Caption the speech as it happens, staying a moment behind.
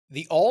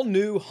The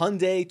all-new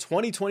Hyundai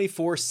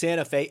 2024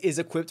 Santa Fe is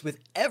equipped with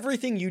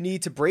everything you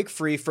need to break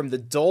free from the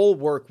dull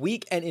work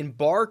week and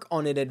embark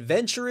on an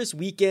adventurous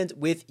weekend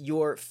with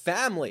your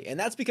family. And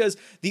that's because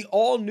the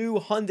all-new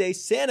Hyundai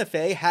Santa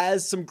Fe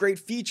has some great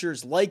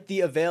features like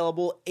the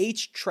available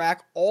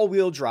H-Track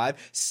all-wheel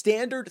drive,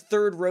 standard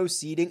third-row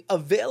seating,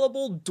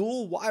 available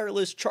dual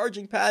wireless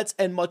charging pads,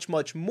 and much,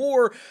 much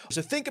more.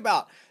 So think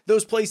about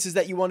those places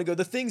that you want to go,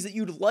 the things that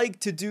you'd like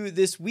to do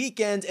this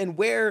weekend, and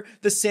where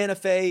the Santa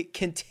Fe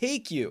can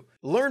take you.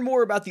 Learn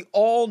more about the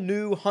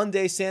all-new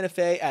Hyundai Santa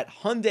Fe at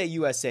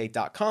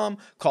HyundaiUSA.com.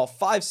 Call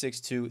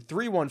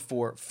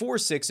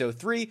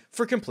 562-314-4603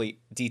 for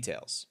complete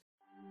details.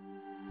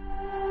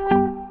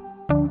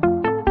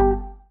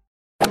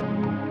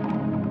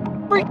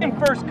 Freaking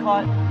first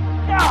cut.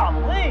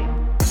 Golly.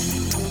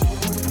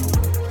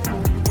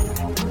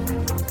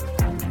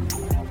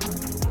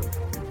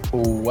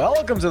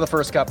 Welcome to the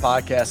First Cut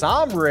Podcast.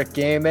 I'm Rick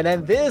Gaiman,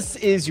 and this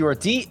is your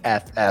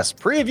DFS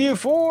preview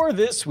for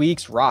this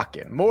week's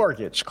Rockin'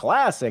 Mortgage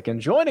Classic. And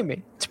joining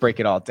me to break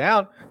it all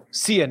down,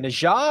 Sia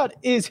Najad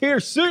is here.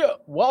 Sia,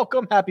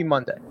 welcome. Happy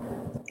Monday.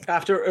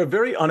 After a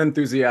very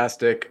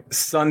unenthusiastic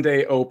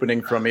Sunday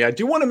opening from me, I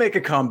do want to make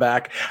a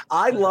comeback.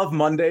 I love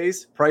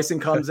Mondays.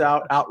 Pricing comes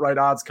out, outright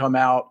odds come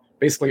out.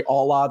 Basically,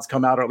 all odds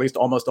come out, or at least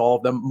almost all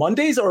of them.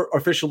 Mondays are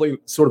officially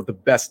sort of the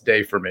best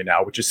day for me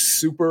now, which is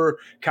super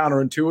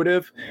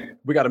counterintuitive.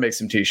 We got to make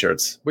some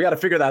T-shirts. We got to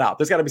figure that out.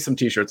 There's got to be some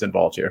T-shirts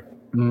involved here.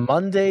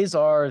 Mondays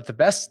are the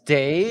best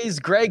days.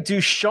 Greg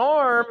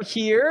Ducharme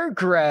here.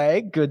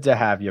 Greg, good to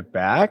have you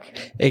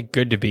back. Hey,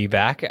 good to be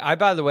back. I,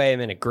 by the way,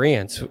 am in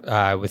agreement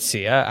with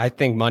Sia. I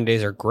think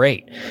Mondays are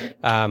great.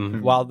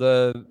 While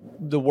the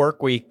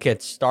work week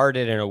gets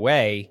started in a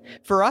way,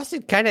 for us,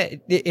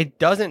 it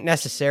doesn't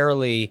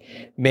necessarily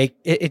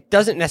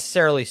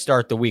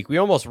start the week. We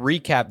almost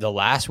recap the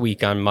last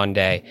week on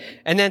Monday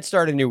and then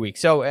start a new week.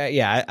 So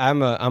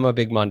I'm a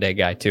big Monday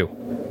guy too.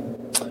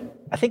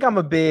 I think I'm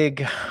a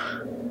big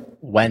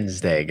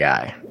Wednesday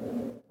guy.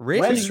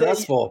 Really? Too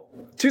stressful.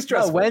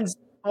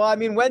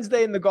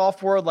 Wednesday in the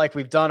golf world, like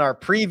we've done our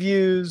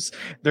previews.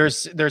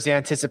 There's the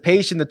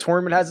anticipation. The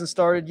tournament hasn't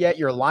started yet.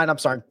 Your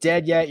lineups aren't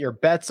dead yet. Your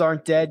bets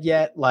aren't dead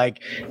yet.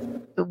 Like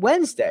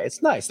Wednesday,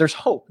 it's nice. There's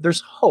hope.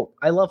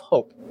 I love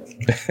hope.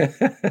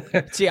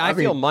 See, I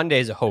feel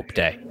Monday's a hope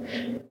day,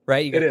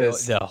 right? You it got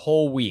is the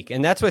whole week,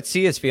 and that's what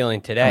Sia's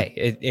feeling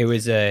today. It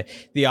was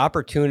the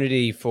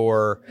opportunity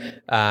for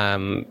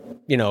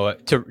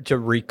to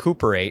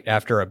recuperate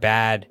after a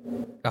bad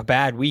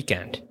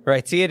weekend,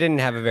 right? Sia didn't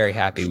have a very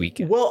happy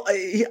weekend. Well,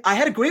 I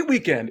had a great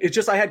weekend. It's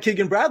just I had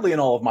Keegan Bradley in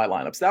all of my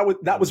lineups.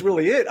 That was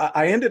really it.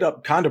 I ended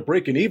up kind of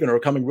breaking even or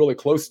coming really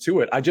close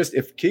to it.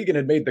 If Keegan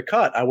had made the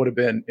cut, I would have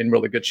been in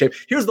really good shape.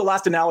 Here's the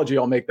last analogy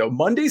I'll make, though.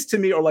 Mondays to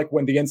me are like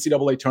when the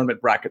NCAA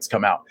tournament brackets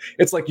come out.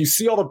 It's like you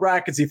see all the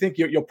brackets, you think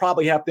you'll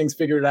probably have things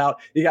figured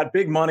out. You got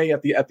big money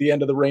at the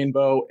end of the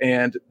rainbow,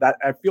 and that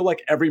I feel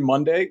like every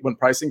Monday when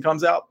pricing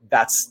comes out,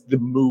 that's the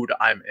mood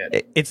I'm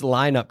in. It's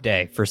lineup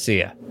day for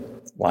Sia.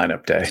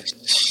 Lineup day.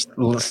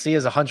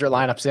 Sia's 100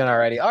 lineups in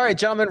already. All right,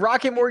 gentlemen,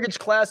 Rocket Mortgage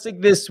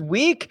Classic this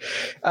week.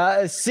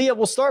 Sia,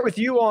 we'll start with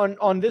you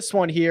on this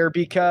one here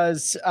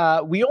because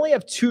we only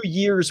have 2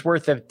 years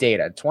worth of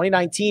data.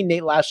 2019,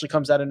 Nate Lashley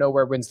comes out of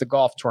nowhere, wins the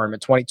golf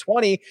tournament.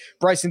 2020,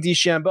 Bryson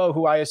DeChambeau,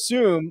 who I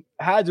assume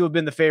had to have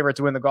been the favorite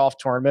to win the golf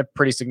tournament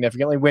pretty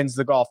significantly, wins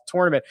the golf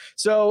tournament.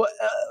 So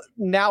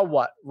now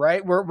what,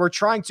 right? We're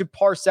trying to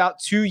parse out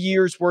 2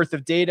 years worth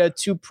of data,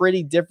 two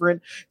pretty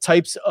different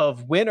types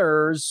of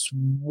winners.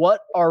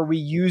 What are we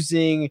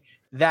using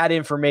that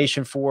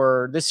information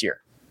for this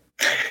year?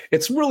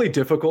 It's really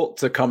difficult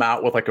to come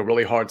out with like a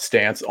really hard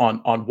stance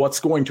on what's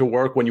going to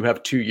work when you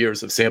have 2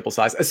 years of sample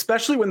size,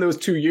 especially when those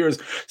 2 years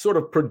sort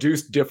of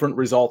produced different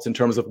results in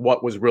terms of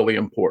what was really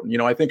important.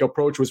 I think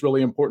approach was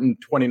really important in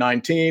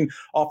 2019.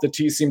 Off the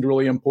tee seemed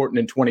really important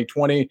in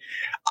 2020.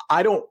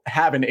 I don't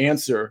have an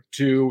answer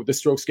to the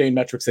strokes gain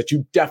metrics that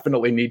you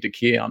definitely need to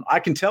key on. I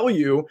can tell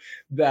you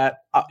that,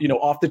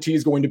 off the tee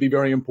is going to be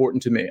very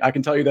important to me. I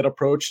can tell you that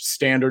approach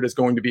standard is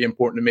going to be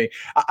important to me.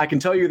 I can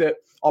tell you that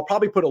I'll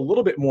probably put a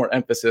little bit more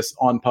emphasis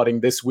on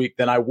putting this week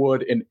than I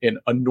would in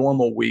a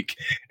normal week.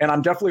 And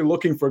I'm definitely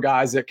looking for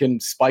guys that can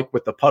spike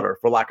with the putter,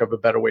 for lack of a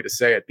better way to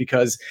say it,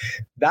 because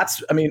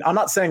I'm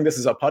not saying this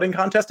is a putting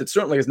contest. It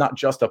certainly is not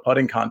just a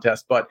putting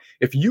contest, but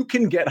if you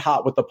can get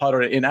hot with the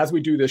putter, and as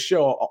we do this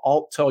show,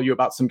 I'll tell you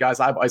about some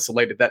guys I've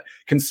isolated that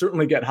can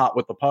certainly get hot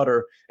with the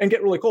putter and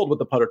get really cold with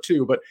the putter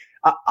too. But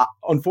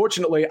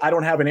unfortunately, I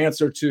don't have an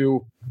answer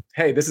to,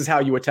 hey, this is how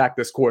you attack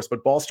this course.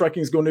 But ball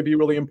striking is going to be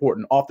really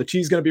important. Off the tee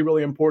is going to be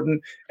really important.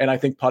 And I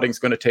think putting is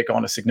going to take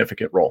on a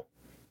significant role.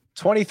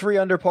 23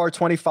 under par,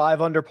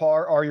 25 under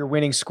par are your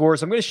winning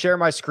scores. I'm going to share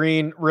my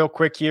screen real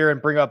quick here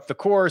and bring up the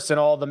course and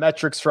all the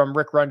metrics from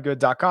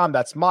rickrungood.com.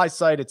 That's my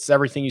site. It's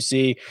everything you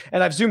see.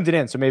 And I've zoomed it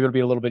in, so maybe it'll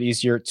be a little bit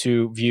easier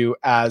to view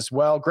as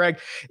well. Greg,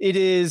 it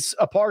is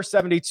a par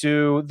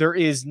 72. There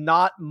is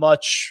not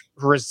much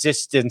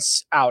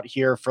resistance out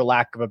here, for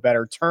lack of a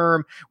better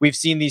term. We've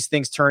seen these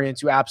things turn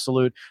into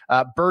absolute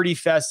birdie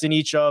fest in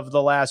each of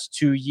the last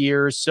 2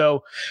 years.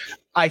 So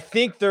I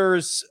think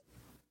there's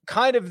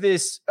kind of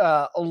this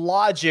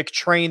logic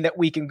train that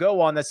we can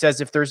go on that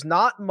says if there's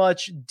not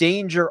much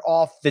danger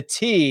off the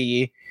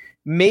tee,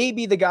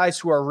 maybe the guys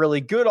who are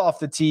really good off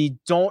the tee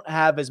don't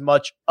have as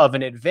much of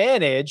an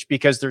advantage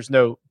because there's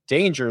no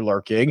danger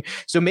lurking.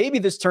 So maybe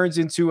this turns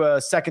into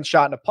a second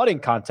shot in a putting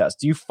contest.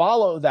 Do you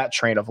follow that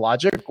train of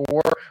logic,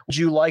 or would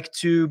you like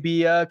to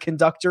be a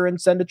conductor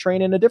and send a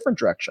train in a different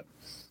direction?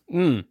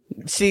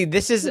 See,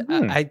 this is,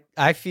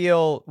 I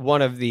feel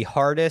one of the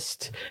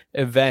hardest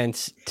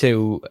events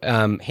to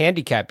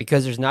handicap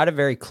because there's not a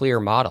very clear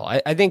model.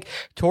 I think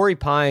Torrey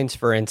Pines,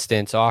 for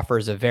instance,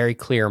 offers a very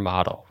clear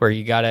model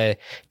where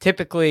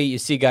typically you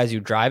see guys who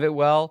drive it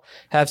well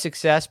have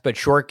success, but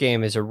short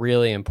game is a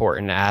really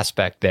important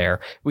aspect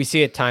there. We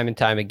see it time and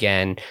time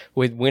again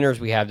with winners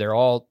we have. They're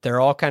all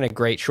kind of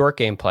great short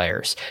game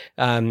players.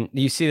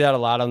 You see that a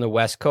lot on the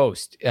West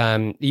Coast.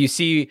 You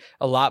see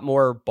a lot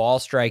more ball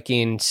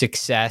striking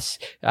success,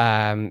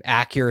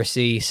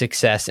 accuracy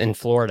success in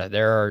Florida.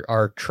 There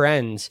are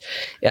trends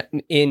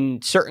in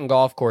certain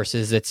golf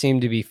courses that seem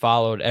to be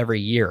followed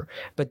every year.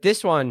 But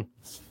this one,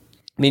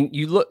 I mean,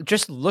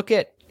 look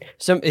at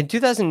in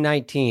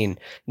 2019,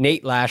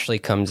 Nate Lashley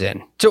comes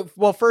in. So,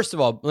 well, first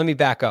of all, let me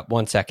back up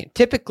 1 second.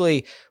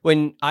 Typically,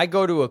 when I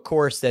go to a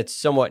course that's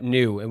somewhat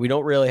new and we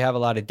don't really have a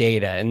lot of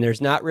data and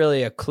there's not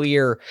really a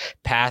clear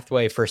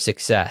pathway for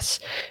success,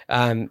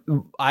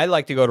 I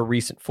like to go to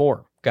recent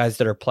form. Guys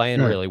that are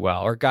playing really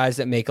well, or guys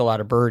that make a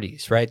lot of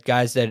birdies, right?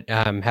 Guys that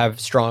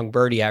have strong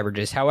birdie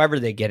averages, however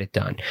they get it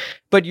done.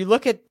 But you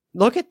look at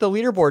the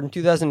leaderboard in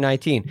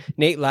 2019.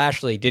 Nate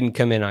Lashley didn't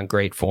come in on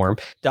great form.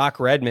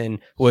 Doc Redman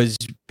was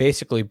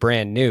basically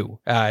brand new.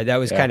 That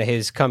was kind of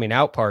his coming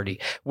out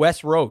party.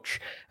 Wes Roach,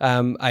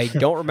 I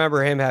don't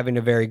remember him having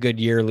a very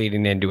good year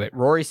leading into it.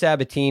 Rory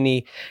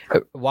Sabatini,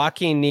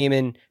 Joaquin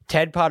Niemann,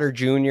 Ted Potter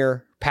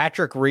Jr.,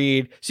 Patrick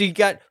Reed. So you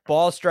got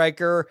ball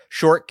striker,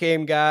 short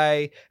game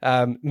guy,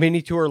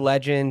 mini tour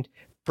legend,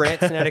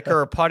 Brandt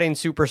Snedeker, a putting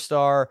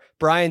superstar,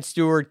 Brian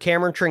Stewart,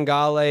 Cameron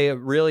Tringale, a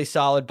really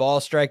solid ball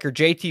striker,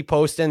 JT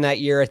Poston that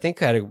year, I think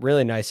had a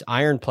really nice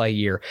iron play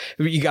year.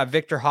 You got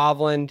Victor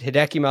Hovland,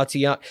 Hideki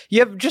Matsuyama.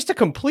 You have just a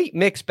complete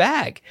mixed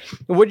bag.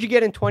 What did you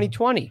get in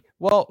 2020?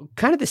 Well,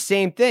 kind of the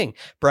same thing.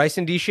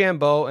 Bryson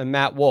DeChambeau and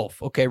Matt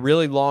Wolff. Okay,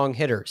 really long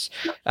hitters.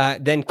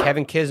 Then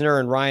Kevin Kisner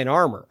and Ryan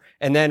Armour.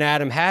 And then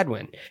Adam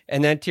Hadwin,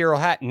 and then Tyrrell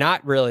Hatton,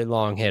 not really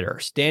long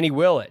hitters. Danny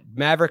Willett,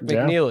 Maverick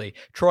McNeely,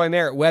 Troy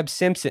Merritt, Webb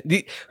Simpson.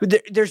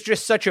 There's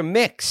just such a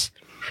mix.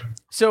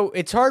 So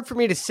it's hard for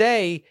me to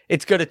say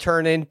it's going to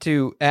turn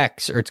into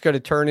X or it's going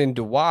to turn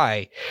into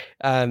Y.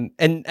 And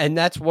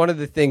that's one of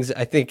the things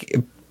I think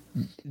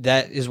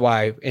that is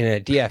why in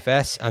a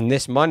DFS on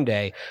this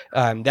Monday,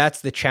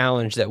 that's the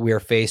challenge that we are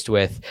faced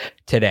with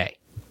today.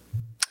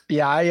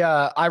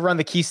 Yeah, I run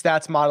the key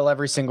stats model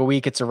every single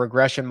week. It's a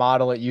regression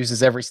model. It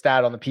uses every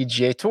stat on the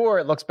PGA Tour.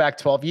 It looks back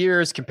 12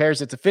 years,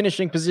 compares it to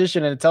finishing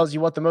position, and it tells you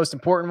what the most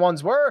important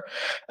ones were.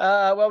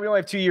 Well, we only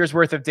have 2 years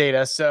worth of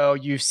data. So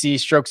you see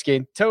strokes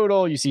gained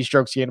total, you see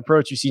strokes gained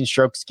approach, you see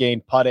strokes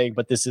gained putting,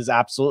 but this is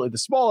absolutely the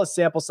smallest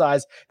sample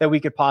size that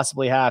we could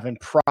possibly have and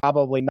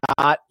probably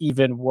not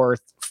even worth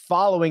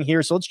following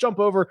here. So let's jump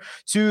over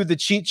to the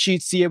cheat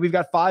sheet. See, we've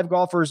got 5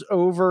 golfers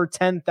over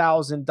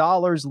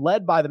 $10,000,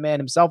 led by the man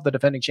himself, the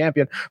defending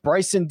champion,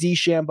 Bryson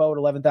DeChambeau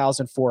at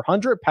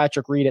 $11,400,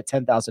 Patrick Reed at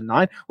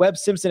 $10,009, Webb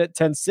Simpson at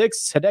 $10,600,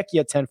 Hideki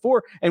at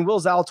 $10,400, and Will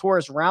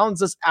Zalatoris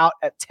rounds us out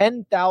at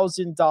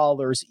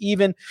 $10,000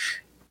 even.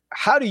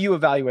 How do you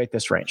evaluate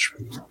this range?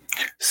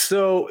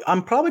 So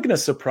I'm probably going to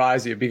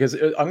surprise you because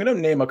I'm going to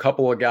name a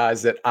couple of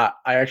guys that I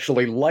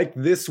actually like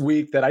this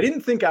week that I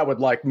didn't think I would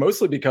like,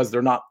 mostly because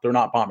they're not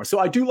bombers. So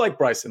I do like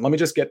Bryson. Let me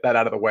just get that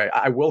out of the way.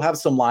 I will have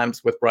some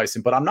lineups with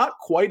Bryson, but I'm not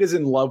quite as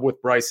in love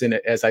with Bryson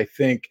as I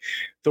think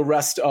the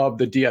rest of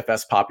the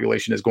DFS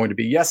population is going to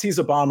be. Yes, he's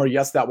a bomber.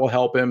 Yes, that will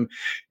help him.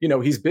 You know,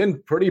 he's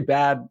been pretty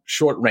bad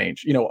short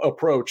range,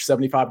 approach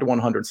 75 to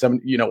 100,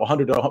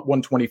 100 to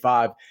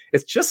 125.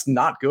 It's just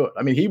not good.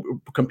 I mean, he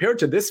compared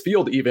to this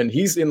field, even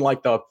he's in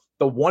like the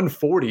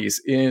 140s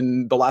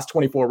in the last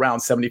 24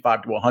 rounds,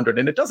 75 to 100.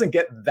 And it doesn't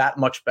get that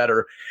much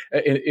better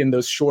in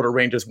those shorter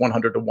ranges,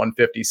 100 to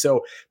 150.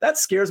 So that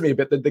scares me a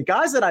bit. The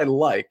guys that I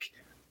like,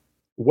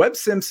 Webb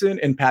Simpson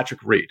and Patrick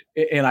Reed.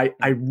 And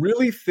I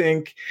really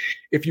think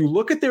if you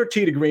look at their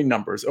tee to green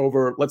numbers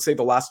over, let's say,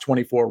 the last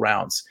 24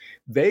 rounds,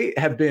 they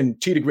have been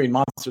tee to green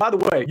monsters. By the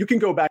way, you can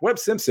go back. Webb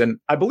Simpson,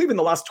 I believe in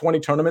the last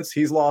 20 tournaments,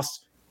 he's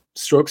lost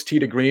strokes tee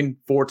to green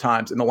 4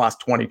 times in the last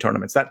 20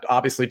 tournaments. That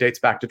obviously dates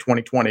back to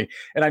 2020.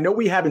 And I know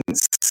we haven't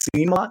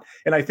seen a lot,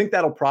 and I think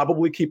that'll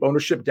probably keep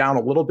ownership down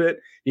a little bit.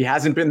 He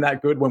hasn't been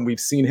that good when we've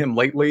seen him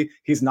lately.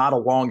 He's not a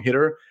long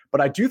hitter,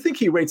 but I do think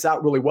he rates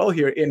out really well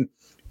here in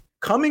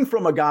coming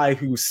from a guy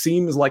who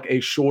seems like a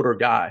shorter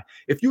guy.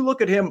 If you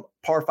look at him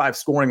par 5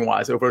 scoring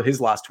wise over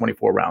his last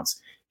 24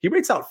 rounds, he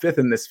rates out 5th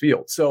in this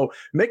field. So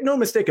make no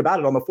mistake about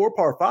it, on the 4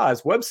 par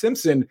 5s, Webb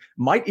Simpson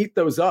might eat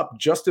those up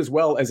just as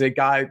well as a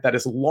guy that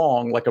is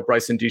long like a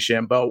Bryson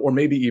DeChambeau, or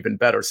maybe even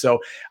better. So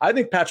I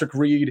think Patrick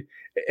Reed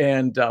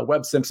and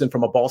Webb Simpson,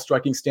 from a ball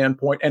striking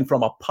standpoint and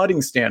from a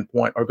putting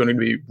standpoint, are going to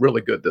be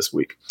really good this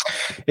week.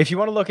 If you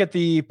want to look at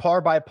the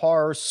par by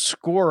par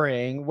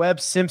scoring, Webb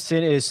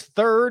Simpson is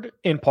 3rd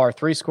in par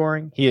 3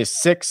 scoring. He is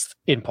 6th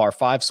in par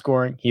 5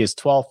 scoring. He is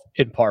 12th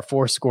in par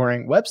 4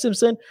 scoring. Webb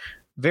Simpson,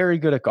 very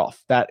good at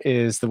golf. That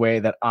is the way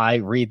that I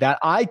read that.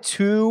 I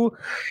too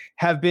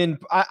have been,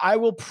 I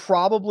will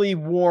probably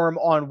warm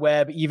on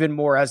Webb even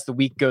more as the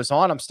week goes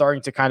on. I'm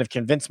starting to kind of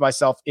convince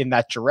myself in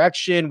that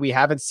direction. We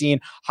haven't seen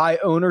high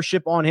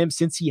ownership on him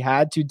since he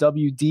had to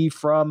WD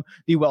from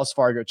the Wells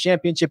Fargo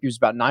Championship. He was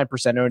about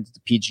 9% owned at the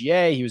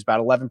PGA. He was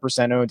about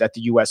 11% owned at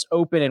the US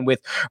Open. And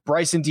with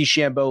Bryson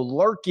DeChambeau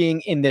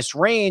lurking in this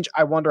range,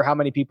 I wonder how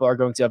many people are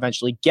going to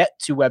eventually get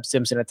to Webb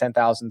Simpson at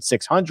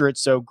 10,600.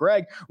 So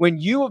Greg, when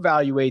you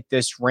evaluate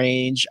this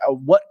range,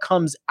 what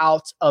comes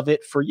out of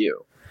it for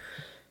you?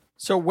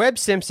 So Webb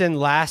Simpson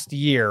last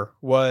year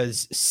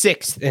was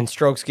 6th in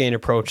strokes gained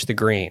approach the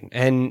green,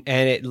 and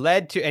it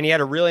led to, and he had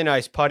a really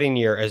nice putting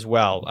year as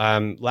well.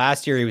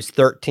 Last year he was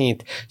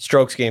 13th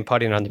strokes gained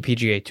putting on the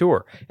PGA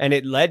Tour, and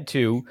it led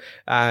to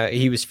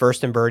he was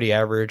 1st in birdie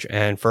average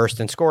and 1st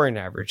in scoring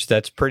average.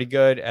 That's pretty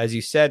good, as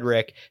you said,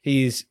 Rick.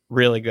 He's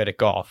really good at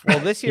golf. Well,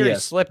 this year he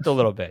slipped a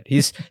little bit.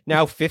 He's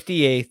now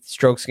 58th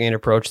strokes gained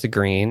approach the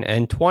green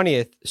and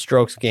 20th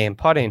strokes gained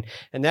putting,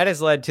 and that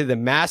has led to the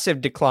massive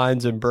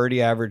declines in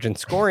birdie average and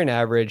scoring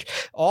average,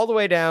 all the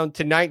way down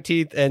to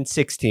 19th and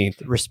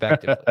 16th,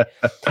 respectively.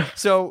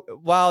 So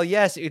while,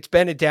 yes, it's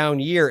been a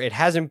down year, it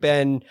hasn't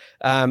been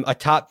a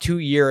top 2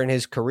 year in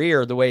his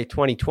career the way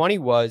 2020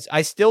 was.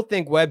 I still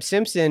think Webb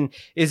Simpson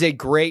is a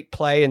great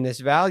play in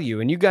this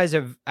value. And you guys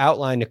have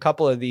outlined a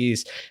couple of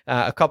these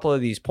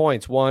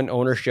points. One,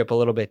 ownership a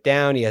little bit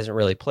down. He hasn't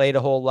really played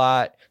a whole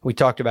lot. We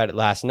talked about it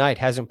last night.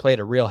 Hasn't played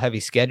a real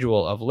heavy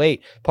schedule of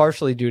late,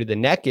 partially due to the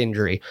neck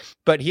injury,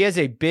 but he has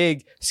a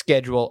big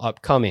schedule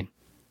upcoming.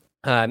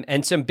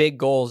 And some big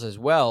goals as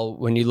well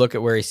when you look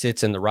at where he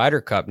sits in the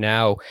Ryder Cup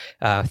now,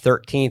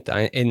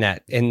 13th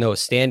in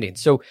those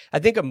standings. So I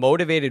think a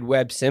motivated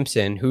Webb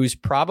Simpson, who's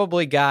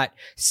probably got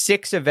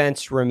 6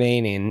 events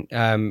remaining.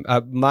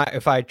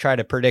 If I try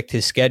to predict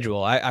his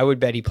schedule, I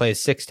would bet he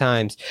plays 6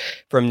 times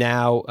from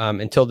now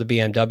until the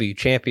BMW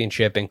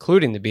Championship,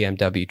 including the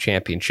BMW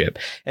Championship.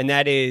 And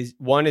that is,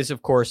 one is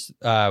of course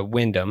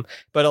Wyndham,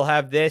 but he'll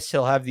have this.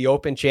 He'll have the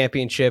Open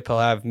Championship. He'll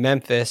have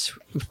Memphis,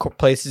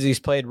 places he's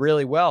played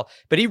really well.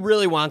 But he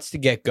really wants to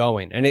get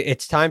going, and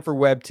it's time for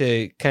Webb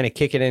to kind of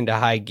kick it into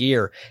high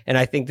gear. And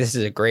I think this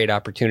is a great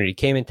opportunity.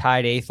 Came in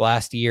tied 8th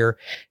last year.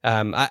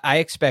 I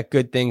expect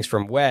good things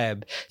from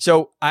Webb.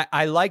 So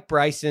I like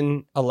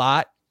Bryson a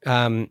lot.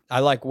 I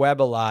like Webb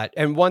a lot.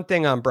 And one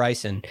thing on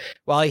Bryson,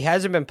 while he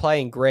hasn't been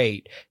playing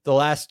great, the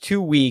last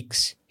 2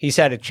 weeks, he's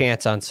had a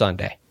chance on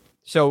Sunday.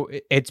 So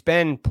it's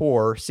been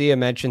poor. Sia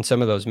mentioned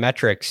some of those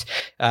metrics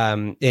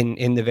in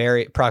the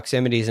very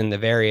proximities in the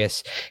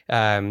various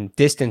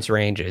distance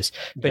ranges.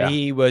 But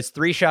he was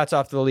 3 shots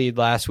off the lead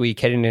last week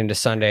heading into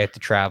Sunday at the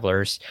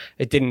Travelers.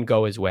 It didn't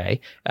go his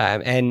way.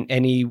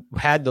 And he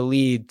had the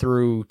lead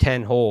through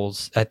 10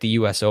 holes at the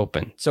US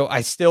Open. So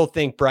I still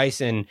think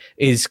Bryson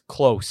is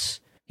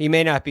close. He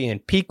may not be in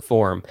peak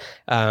form,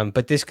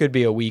 but this could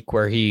be a week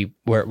where he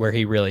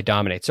really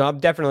dominates. So I'm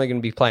definitely going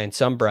to be playing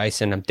some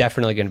Bryson. I'm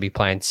definitely going to be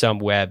playing some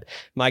Webb.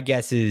 My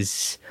guess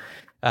is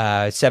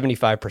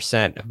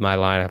 75% of my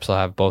lineups will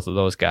have both of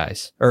those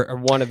guys, or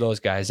one of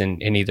those guys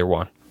in either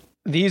one.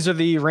 These are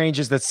the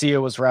ranges that Sia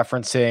was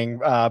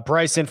referencing.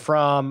 Bryson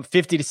from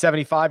 50 to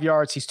 75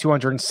 yards, he's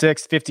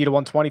 206, 50 to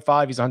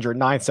 125, he's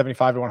 109,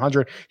 75 to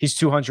 100, he's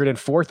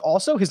 204th.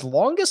 Also, his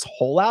longest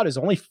hole out is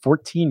only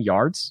 14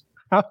 yards.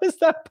 How is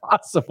that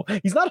possible?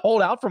 He's not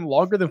holed out from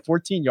longer than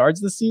 14 yards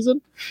this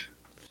season.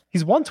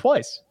 He's won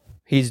twice.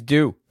 He's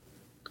due.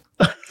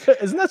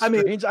 Isn't that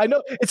strange? I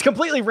know it's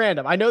completely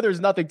random. I know there's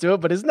nothing to it,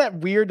 but isn't that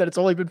weird that it's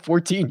only been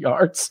 14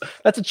 yards?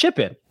 That's a chip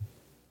in.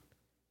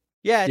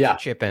 Yeah,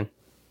 it's a chip in.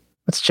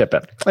 It's chip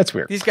in. That's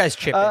weird. These guys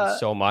chip in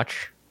so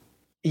much.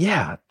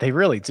 Yeah, they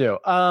really do.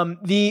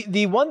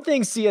 The one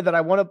thing, Sia, that I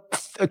want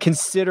to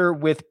consider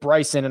with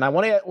Bryson, and I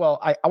want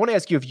to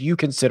ask you if you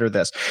consider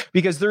this,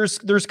 because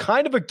there's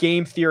kind of a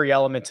game theory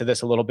element to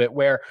this a little bit,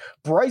 where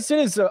Bryson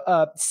is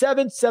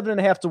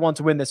 7.5 to 1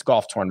 to win this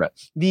golf tournament.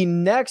 The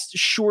next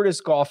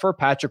shortest golfer,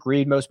 Patrick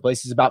Reed, most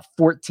places about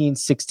 14,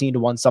 16 to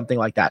 1, something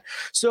like that.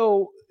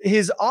 So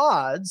his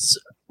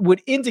odds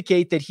would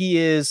indicate that he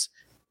is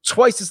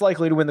twice as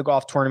likely to win the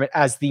golf tournament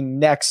as the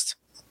next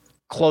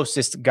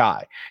closest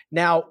guy.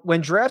 Now,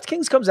 when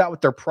DraftKings comes out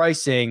with their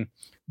pricing,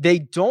 they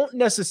don't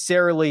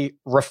necessarily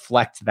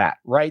reflect that,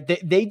 right?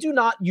 They do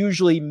not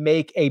usually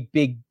make a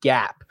big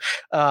gap.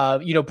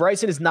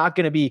 Bryson is not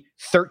going to be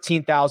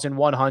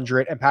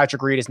 13,100 and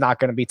Patrick Reed is not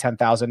going to be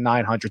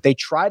 10,900. They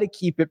try to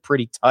keep it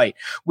pretty tight,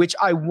 which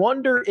I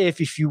wonder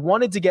if you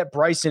wanted to get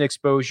Bryson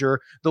exposure,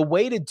 the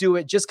way to do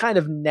it just kind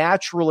of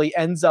naturally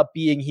ends up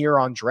being here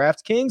on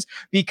DraftKings,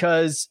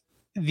 because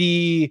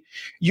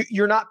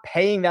you're not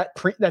paying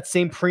that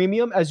same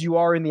premium as you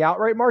are in the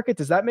outright market.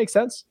 Does that make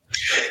sense?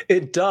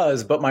 It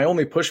does, but my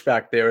only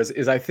pushback there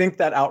is I think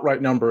that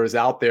outright number is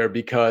out there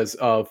because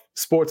of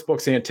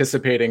sportsbooks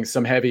anticipating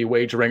some heavy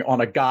wagering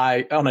on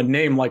a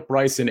name like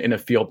Bryson in a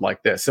field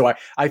like this. So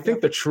I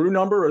think the true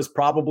number is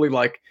probably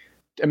like,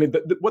 I mean,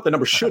 what the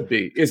number should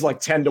be is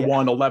like 10 to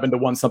 1, 11 to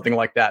 1, something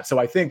like that. So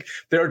I think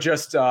they're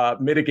just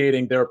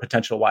mitigating their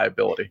potential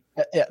liability.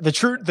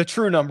 The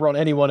true number on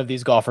any one of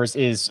these golfers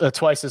is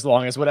twice as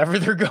long as whatever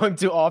they're going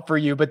to offer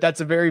you. But that's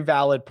a very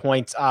valid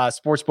point.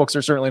 Sportsbooks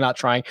are certainly not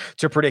trying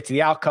to predict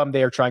the outcome.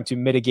 They are trying to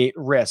mitigate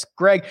risk.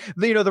 Greg,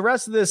 the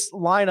rest of this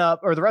lineup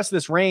or the rest of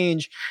this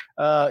range,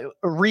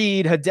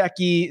 Reed,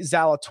 Hideki,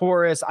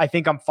 Zalatoris. I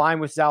think I'm fine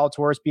with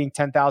Zalatoris being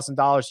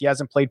 $10,000. He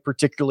hasn't played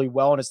particularly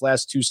well in his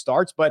last two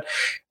starts, but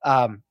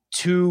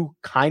two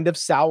kind of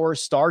sour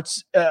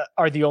starts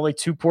are the only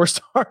two poor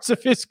starts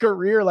of his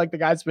career. Like, the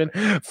guy's been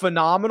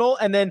phenomenal.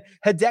 And then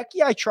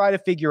Hideki, I try to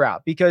figure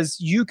out, because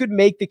you could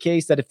make the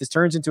case that if this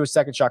turns into a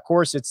second shot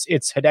course,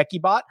 it's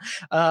Hideki bot.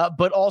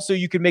 But also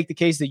you could make the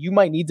case that you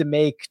might need to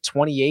make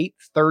 28,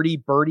 30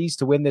 birdies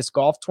to win this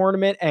golf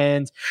tournament,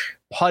 and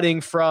putting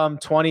from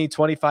 20,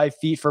 25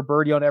 feet for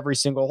birdie on every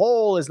single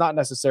hole is not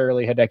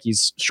necessarily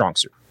Hideki's strong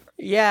suit.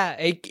 Yeah,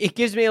 it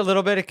gives me a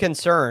little bit of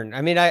concern.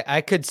 I mean,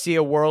 I could see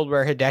a world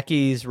where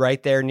Hideki's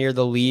right there near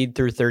the lead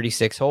through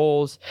 36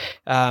 holes.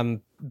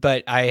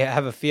 But I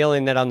have a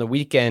feeling that on the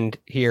weekend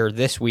here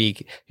this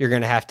week, you're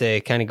going to have to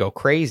kind of go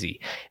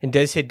crazy. And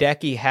does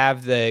Hideki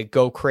have the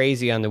go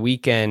crazy on the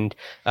weekend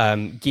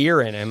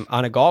gear in him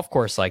on a golf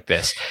course like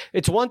this?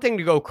 It's one thing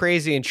to go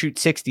crazy and shoot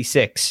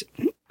 66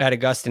 at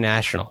Augusta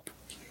National.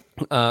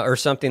 Or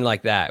something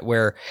like that,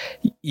 where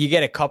you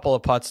get a couple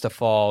of putts to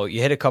fall,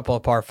 you hit a couple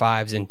of par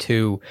fives and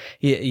two,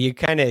 you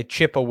kind of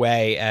chip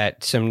away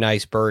at some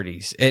nice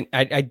birdies. And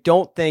I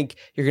don't think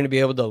you're going to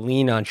be able to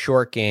lean on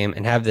short game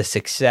and have the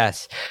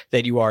success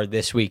that you are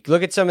this week.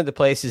 Look at some of the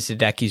places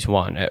Hideki's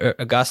won.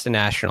 Augusta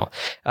National,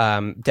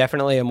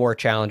 definitely a more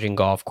challenging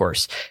golf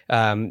course.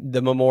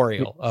 The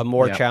Memorial, a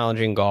more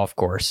challenging golf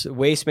course.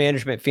 Waste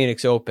Management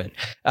Phoenix Open.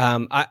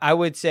 I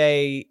would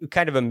say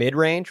kind of a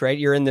mid-range, right?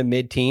 You're in the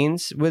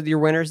mid-teens with your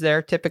winners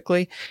there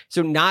typically.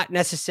 So not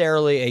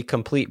necessarily a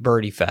complete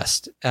birdie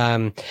fest.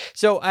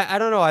 So I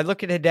don't know. I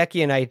look at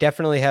Hideki and I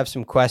definitely have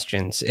some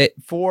questions.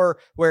 For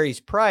where he's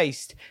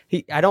priced,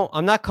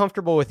 I'm not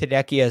comfortable with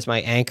Hideki as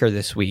my anchor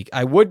this week.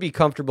 I would be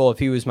comfortable if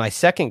he was my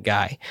second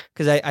guy,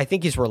 because I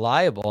think he's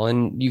reliable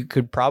and you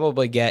could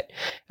probably get,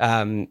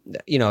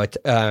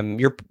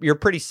 you're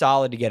pretty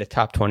solid to get a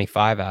top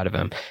 25 out of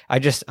him.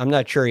 I'm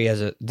not sure he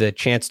has the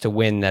chance to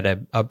win that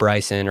a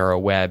Bryson or a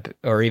Webb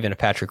or even a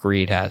Patrick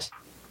Reed has.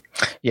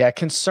 Yeah,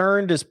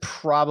 concerned is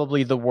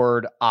probably the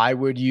word I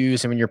would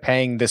use. I mean, you're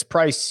paying this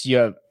price,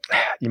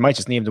 you might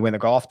just need him to win the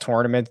golf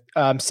tournament.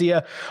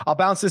 Sia, I'll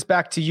bounce this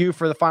back to you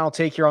for the final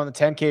take here on the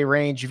 10K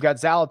range. You've got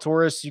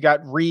Zalatoris, you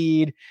got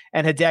Reed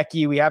and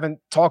Hideki. We haven't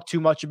talked too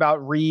much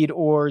about Reed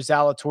or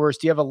Zalatoris.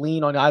 Do you have a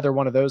lean on either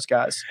one of those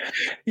guys?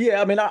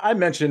 Yeah, I mean, I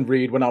mentioned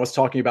Reed when I was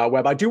talking about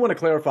Webb. I do want to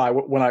clarify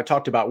when I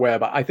talked about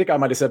Webb. I think I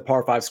might have said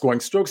par 5 scoring.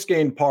 Strokes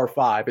gained par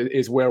 5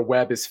 is where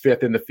Webb is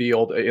 5th in the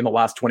field in the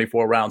last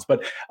 24 rounds.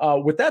 But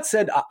with that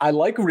said, I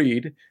like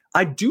Reed.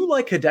 I do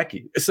like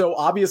Hideki. So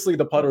obviously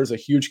the putter is a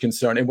huge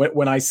concern. And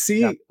when I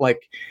see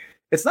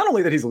it's not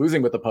only that he's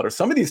losing with the putter,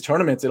 some of these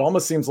tournaments, it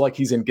almost seems like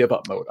he's in give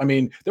up mode. I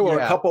mean, there were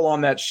a couple on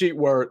that sheet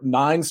where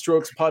 9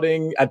 strokes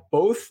putting at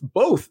both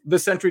the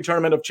Century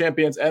Tournament of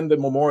Champions and the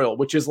Memorial,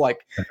 which is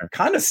like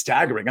kind of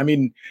staggering. I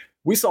mean,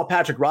 we saw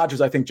Patrick Rodgers,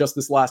 I think, just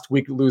this last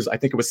week lose, I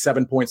think it was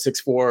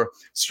 7.64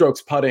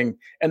 strokes putting.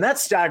 And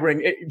that's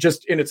staggering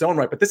just in its own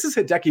right. But this is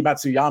Hideki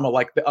Matsuyama,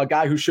 like a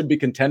guy who should be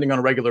contending on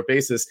a regular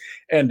basis.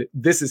 And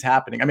this is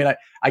happening. I mean,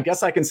 I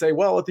guess I can say,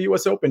 well, at the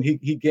U.S. Open, he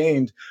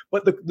gained.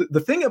 But the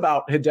thing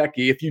about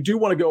Hideki, if you do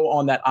want to go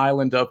on that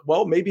island of,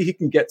 well, maybe he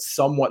can get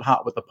somewhat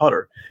hot with the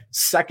putter.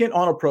 2nd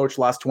on approach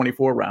last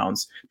 24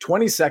 rounds,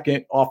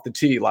 22nd off the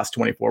tee last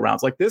 24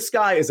 rounds. Like, this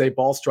guy is a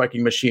ball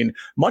striking machine,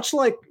 much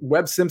like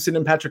Webb Simpson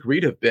and Patrick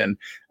Reed have been.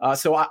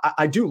 So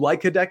I do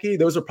like Hideki.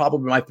 Those are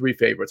probably my 3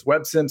 favorites.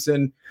 Webb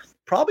Simpson,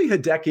 probably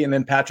Hideki, and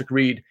then Patrick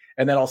Reed.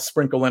 and then I'll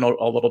sprinkle in a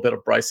little bit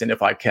of Bryson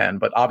if I can.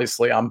 But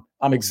obviously, I'm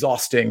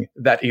exhausting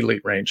that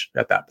elite range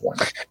at that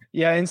point.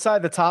 Yeah,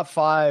 inside the top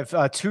five,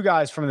 two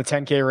guys from the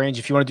 10K range.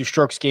 If you want to do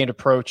strokes gained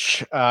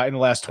approach in the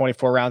last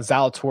 24 rounds,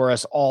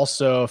 Zalatoris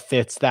also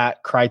fits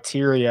that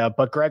criteria.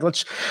 But Greg,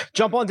 let's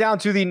jump on down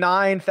to the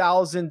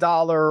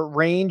 $9,000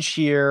 range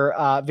here.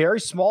 Very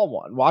small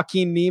one.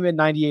 Joaquin Niemann,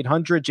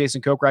 9,800.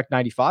 Jason Kokrak,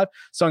 95.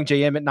 Sung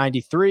J M at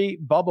 93.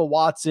 Bubba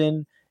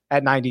Watson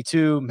at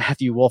 92,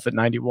 Matthew Wolf at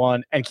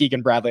 91, and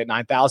Keegan Bradley at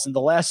 9,000.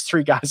 The last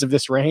three guys of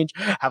this range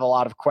have a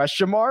lot of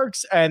question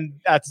marks, and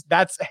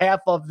that's half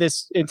of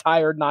this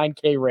entire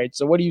 9K range.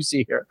 So what do you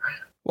see here?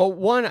 Well,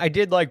 one, I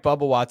did like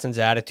Bubba Watson's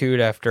attitude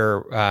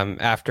after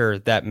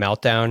that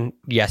meltdown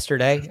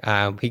yesterday.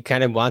 He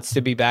kind of wants to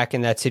be back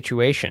in that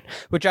situation,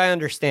 which I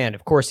understand.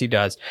 Of course he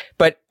does.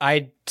 But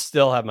I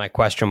still have my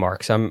question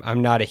marks.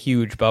 I'm not a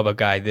huge Bubba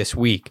guy this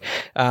week.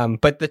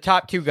 But the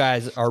top two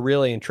guys are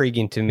really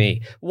intriguing to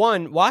me.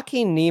 One,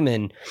 Joaquin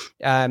Niemann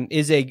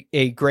is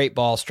a great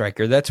ball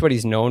striker. That's what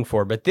he's known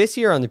for. But this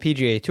year on the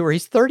PGA Tour,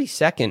 he's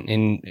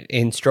 32nd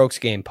in strokes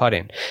gained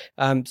putting.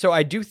 So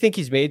I do think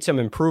he's made some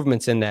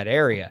improvements in that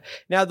area.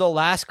 Now, the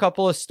last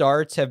couple of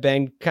starts have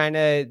been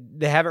they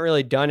haven't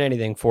really done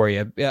anything for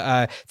you.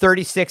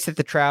 36th at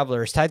the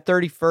Travelers, tied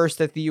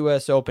 31st at the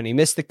U.S. Open. He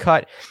missed the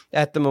cut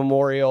at the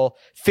Memorial,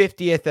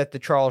 50th at the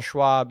Charles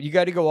Schwab. You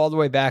got to go all the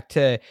way back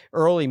to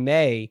early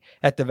May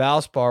at the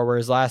Valspar, where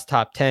his last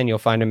top 10, you'll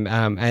find him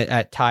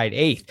at tied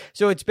 8th.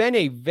 So it's been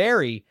a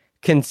very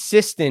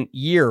consistent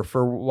year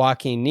for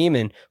Joaquin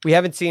Niemann. We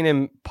haven't seen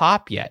him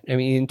pop yet. I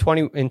mean,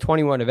 in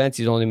 21 events,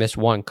 he's only missed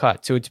one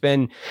cut. So it's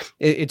been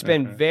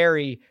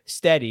very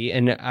steady,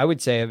 and I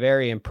would say a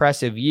very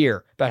impressive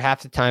year, about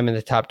half the time in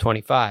the top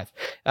 25.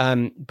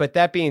 But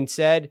that being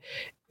said,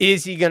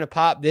 is he going to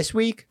pop this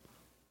week?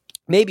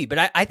 Maybe,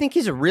 but I think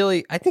he's a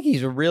really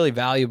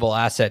valuable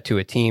asset to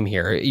a team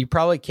here. You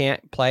probably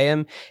can't play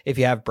him if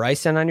you have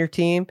Bryson on your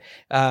team,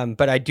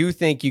 but I do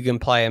think you can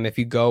play him if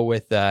you go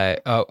with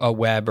a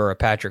Webb or a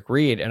Patrick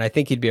Reed, and I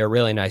think he'd be a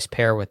really nice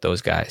pair with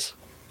those guys.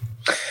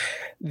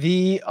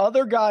 The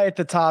other guy at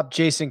the top,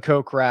 Jason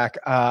Kokrak,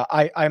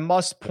 I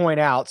must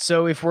point out.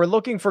 So if we're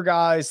looking for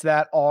guys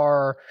that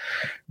are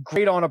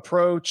great on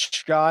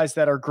approach, guys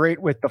that are great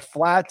with the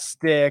flat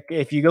stick,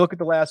 if you look at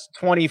the last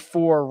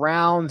 24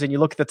 rounds and you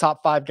look at the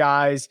top five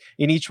guys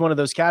in each one of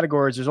those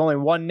categories, there's only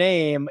one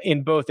name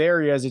in both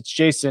areas. It's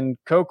Jason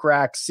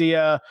Kokrak.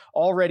 Sia,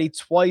 already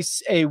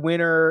twice a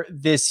winner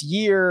this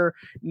year,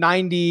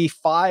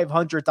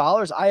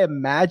 $9,500. I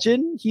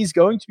imagine he's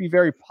going to be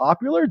very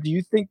popular. Do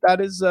you think that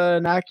is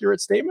an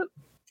accurate statement?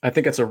 I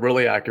think it's a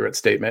really accurate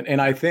statement.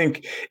 And I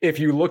think if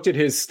you looked at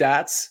his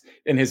stats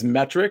and his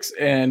metrics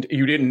and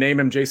you didn't name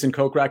him Jason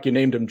Kokrak, you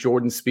named him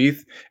Jordan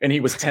Spieth, and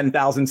he was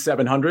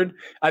 10,700,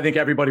 I think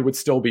everybody would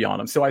still be on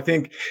him. So I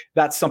think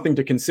that's something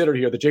to consider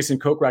here. The Jason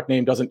Kokrak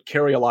name doesn't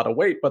carry a lot of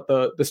weight, but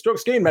the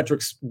strokes gained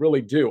metrics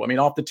really do. I mean,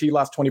 off the tee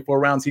last 24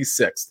 rounds, he's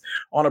 6th.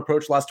 On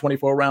approach last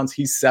 24 rounds,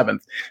 he's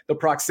 7th. The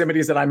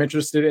proximities that I'm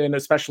interested in,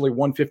 especially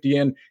 150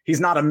 in, he's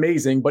not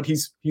amazing, but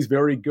he's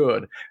very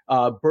good.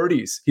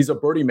 Birdies, he's a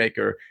birdie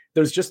maker.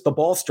 There's just the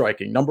ball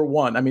striking, number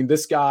one. I mean,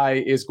 this guy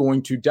is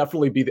going to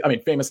definitely be,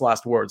 famous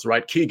last words,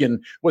 right?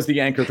 Keegan was the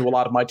anchor to a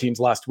lot of my teams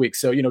last week.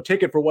 So,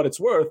 take it for what it's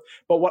worth.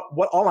 But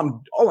what all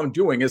I'm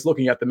doing is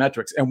looking at the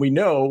metrics. And we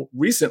know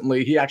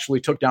recently he actually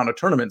took down a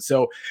tournament.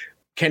 So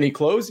can he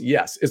close?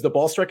 Yes. Is the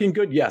ball striking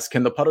good? Yes.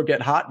 Can the putter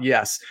get hot?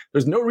 Yes.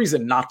 There's no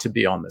reason not to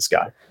be on this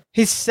guy.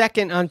 He's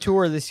second on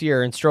tour this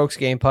year in strokes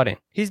gained putting.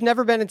 He's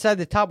never been inside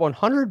the top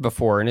 100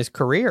 before in his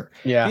career.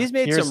 Yeah. He's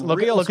made some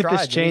real strides. Look at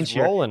this change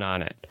here. Rolling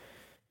on it.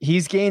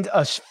 He's gained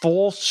a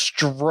full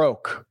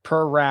stroke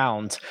per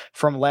round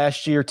from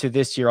last year to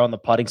this year on the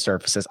putting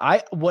surfaces.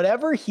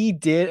 Whatever he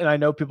did, and I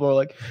know people are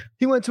like,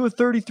 he went to a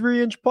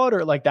 33-inch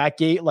putter.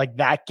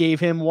 That gave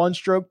him one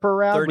stroke per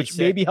round, which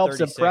maybe helps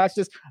him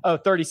practice. Oh,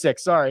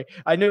 36. Sorry.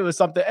 I knew it was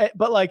something,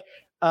 but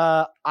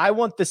I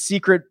want the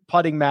secret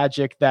putting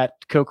magic that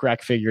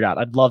Kokrak figured out.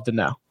 I'd love to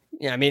know.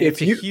 Yeah, I mean,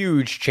 it's a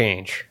huge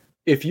change.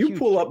 If you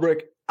pull up,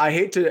 Rick, I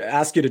hate to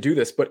ask you to do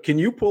this, but can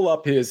you pull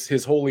up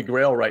his holy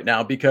grail right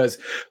now? Because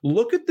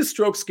look at the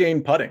strokes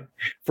gained putting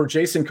for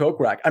Jason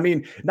Kokrak. I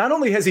mean, not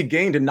only has he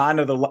gained in 9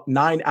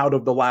 out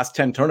of the last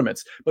 10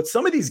 tournaments, but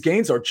some of these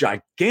gains are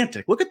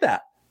gigantic. Look at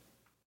that.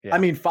 Yeah. I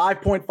mean,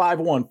 5.51,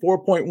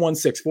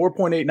 4.16,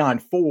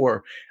 4.89,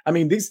 4. I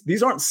mean,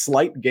 these aren't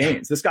slight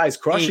gains. This guy's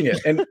crushing it.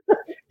 And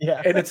yeah,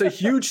 and it's a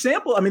huge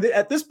sample. I mean,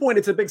 at this point,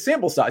 it's a big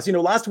sample size.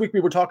 Last week we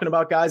were talking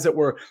about guys that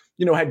were,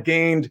 had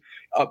gained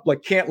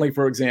like Cantley,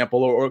 for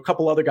example, or a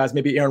couple other guys,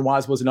 maybe Aaron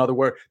Wise was another,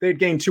 where they had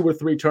gained 2 or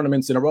 3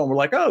 tournaments in a row. And we're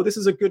like, oh, this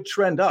is a good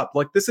trend up.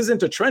 Like, this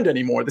isn't a trend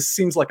anymore. This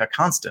seems like a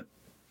constant.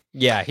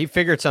 Yeah, he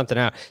figured something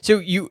out. So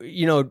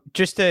you know,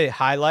 just to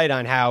highlight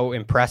on how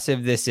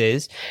impressive this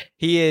is,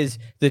 he is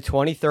the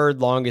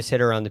 23rd longest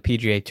hitter on the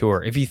PGA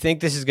Tour. If you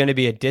think this is going to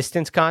be a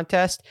distance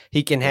contest,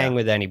 he can hang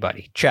with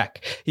anybody.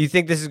 Check. You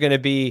think this is going to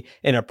be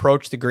an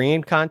approach the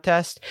green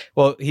contest?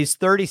 Well, he's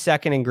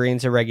 32nd in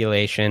greens in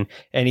regulation,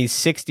 and he's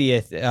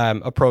 60th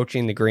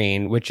approaching the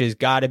green, which has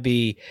got to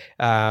be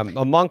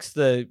amongst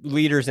the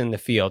leaders in the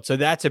field. So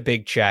that's a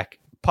big check.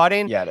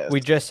 Putting, we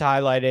just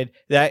highlighted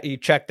that. You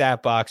check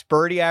that box.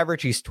 Birdie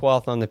average, he's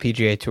 12th on the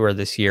PGA Tour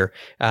this year.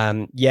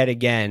 Yet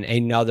again,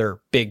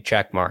 another big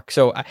check mark.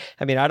 So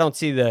I mean, I don't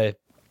see the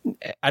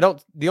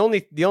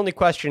only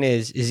question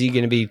is he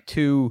going to be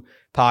too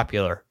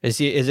popular? Is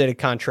it a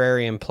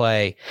contrarian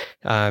play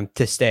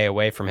to stay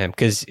away from him?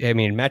 Because I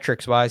mean,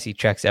 metrics wise, he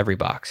checks every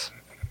box.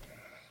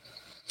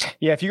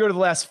 Yeah, if you go to the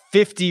last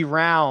 50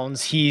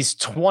 rounds, he's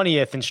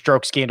 20th in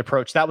strokes gained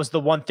approach. That was the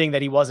one thing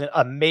that he wasn't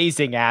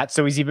amazing at.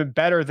 So he's even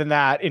better than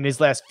that in his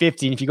last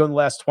 50. And if you go in the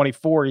last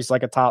 24, he's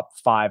like a top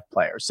 5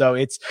 player. So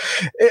it's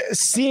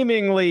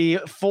seemingly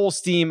full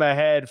steam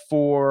ahead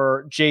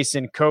for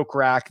Jason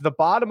Kokrak. The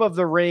bottom of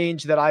the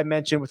range that I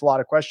mentioned with a lot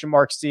of question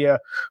marks, Bubba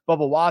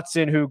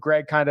Watson, who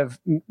Greg kind of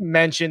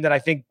mentioned, that I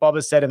think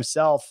Bubba said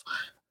himself,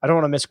 I don't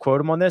want to misquote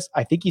him on this.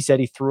 I think he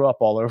said he threw up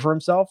all over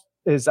himself.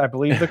 Is I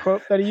believe the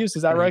quote that he used.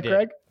 Is that right,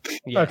 Greg?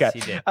 Yes, okay.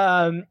 He did.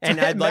 And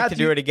I'd like to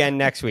do it again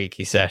next week,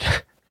 he said.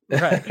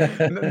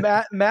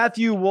 Right.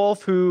 Matthew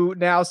Wolff, who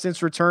now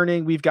since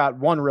returning, we've got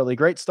one really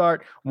great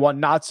start, one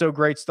not so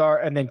great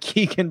start, and then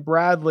Keegan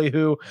Bradley,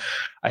 who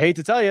I hate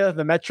to tell you,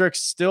 the metrics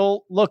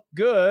still look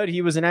good.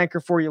 He was an anchor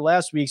for you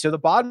last week. So the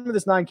bottom of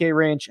this 9K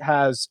range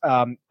has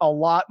a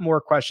lot more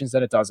questions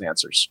than it does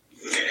answers.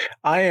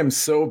 I am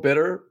so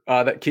bitter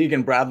that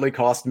Keegan Bradley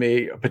cost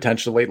me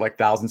potentially like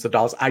thousands of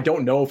dollars. I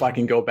don't know if I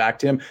can go back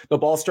to him. The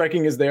ball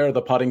striking is there.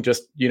 The putting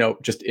just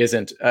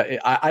isn't.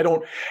 I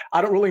don't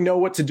really know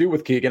what to do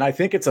with Keegan. I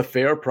think it's a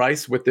fair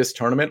price with this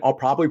tournament. I'll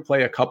probably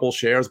play a couple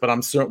shares, but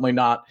I'm certainly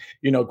not,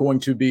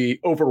 going to be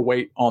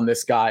overweight on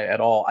this guy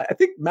at all. I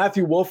think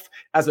Matthew Wolff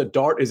as a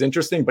dart is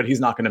interesting, but he's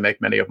not going to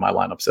make many of my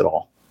lineups at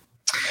all.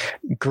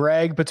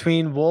 Greg,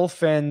 between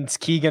Wolff and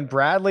Keegan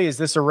Bradley, is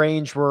this a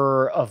range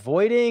we're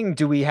avoiding?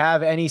 Do we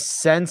have any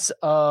sense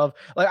of,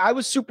 I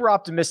was super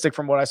optimistic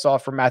from what I saw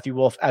from Matthew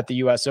Wolff at the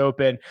US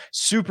Open,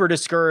 super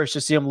discouraged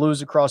to see him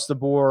lose across the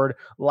board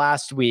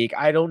last week.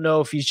 I don't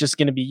know if he's just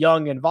going to be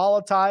young and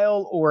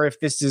volatile or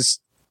if this is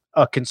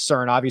a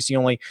concern. Obviously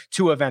only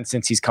 2 events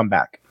since he's come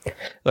back.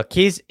 Look,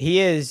 he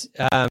is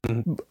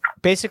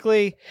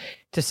basically,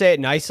 to say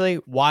it nicely,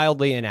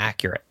 wildly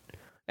inaccurate.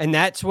 And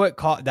that's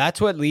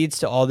what leads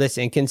to all this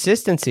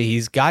inconsistency.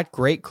 He's got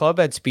great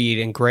clubhead speed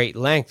and great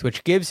length,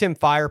 which gives him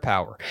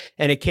firepower.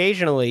 And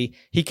occasionally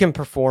he can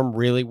perform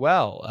really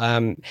well.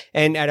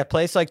 And at a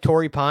place like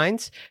Torrey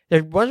Pines,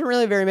 there wasn't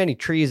really very many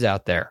trees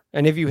out there.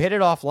 And if you hit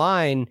it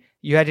offline,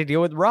 you had to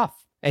deal with rough.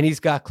 And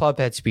he's got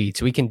clubhead speed,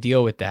 so he can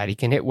deal with that. He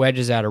can hit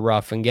wedges out of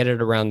rough and get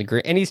it around the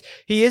green. And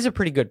he is a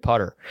pretty good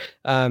putter.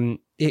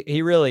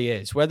 He really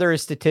is. Whether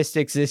his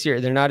statistics this year,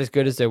 they're not as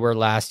good as they were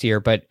last year,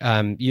 but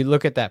you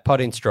look at that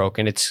putting stroke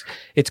and it's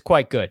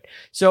quite good.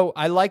 So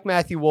I like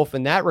Matthew Wolff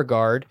in that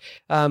regard,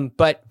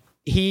 but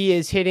he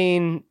is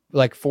hitting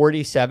like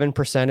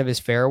 47% of his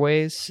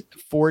fairways,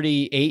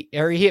 48,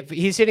 or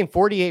he's hitting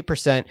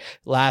 48%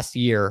 last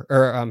year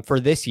or for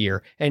this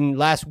year. And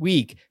last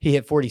week he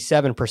hit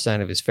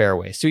 47% of his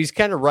fairways. So he's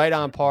kind of right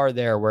on par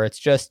there where it's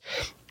just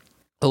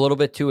a little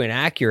bit too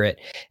inaccurate.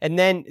 And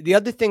then the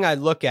other thing I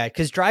look at,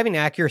 because driving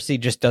accuracy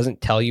just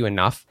doesn't tell you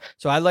enough.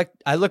 So I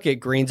look at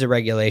greens of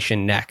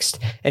regulation next.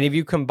 And if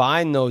you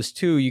combine those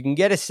two, you can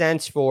get a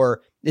sense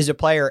for, is a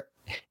player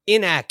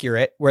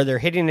inaccurate where they're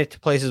hitting it to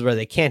places where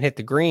they can't hit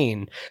the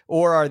green,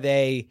 or are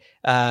they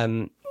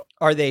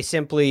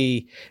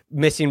simply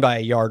missing by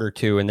a yard or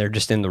two and they're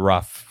just in the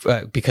rough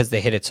because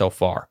they hit it so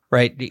far,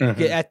 right?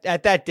 Mm-hmm.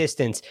 At that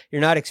distance,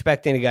 you're not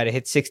expecting a guy to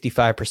hit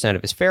 65%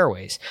 of his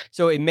fairways.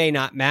 So it may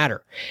not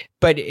matter,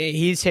 but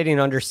he's hitting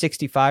under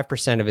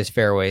 65% of his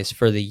fairways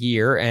for the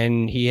year.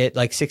 And he hit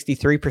like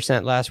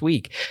 63% last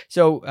week.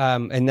 So,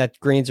 and that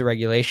greens a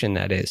regulation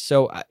that is.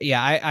 So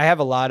yeah, I have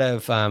a lot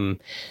of,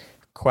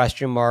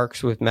 question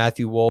marks with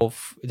Matthew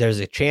Wolff.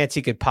 There's a chance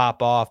he could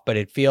pop off, but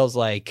it feels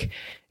like,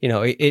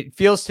 it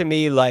feels to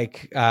me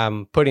like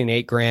putting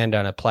 $8,000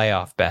 on a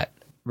playoff bet,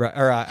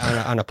 or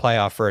on a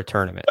playoff for a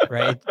tournament,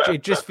 right?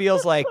 It just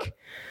feels like,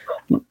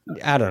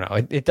 I don't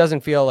know. It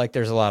doesn't feel like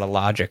there's a lot of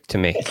logic to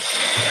me.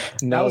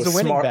 That was a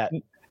winning bet.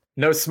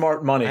 No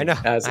smart money, I know.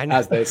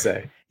 As they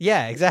say.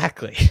 Yeah,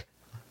 exactly.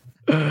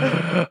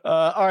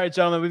 All right,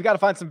 gentlemen, we've got to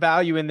find some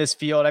value in this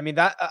field. I mean,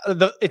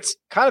 it's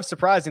kind of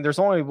surprising. There's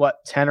only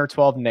 10 or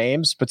 12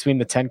 names between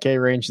the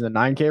 10K range and the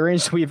 9K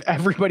range. So we have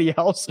everybody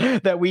else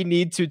that we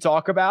need to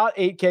talk about,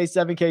 8K,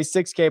 7K,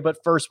 6K.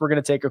 But first, we're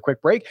going to take a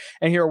quick break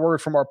and hear a word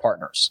from our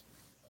partners.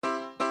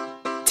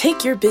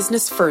 Take your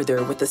business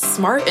further with the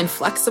smart and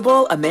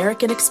flexible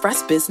American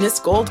Express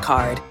Business Gold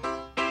Card.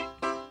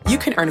 You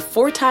can earn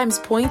 4 times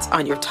points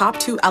on your top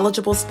 2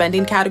 eligible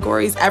spending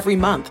categories every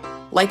month,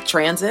 like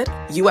transit,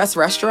 U.S.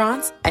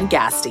 restaurants, and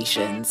gas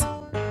stations.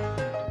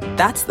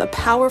 That's the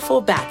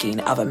powerful backing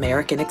of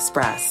American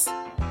Express.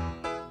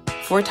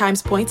 4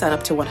 times points on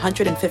up to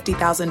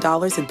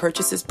 $150,000 in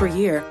purchases per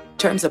year.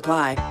 Terms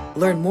apply.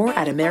 Learn more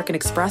at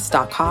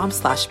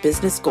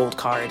americanexpress.com/business gold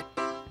card.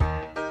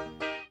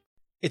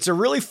 It's a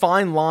really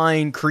fine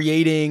line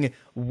creating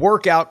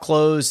workout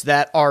clothes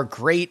that are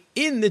great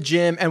in the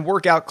gym and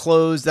workout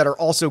clothes that are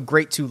also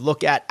great to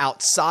look at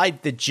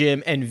outside the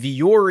gym. And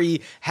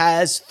Vuori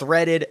has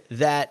threaded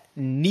that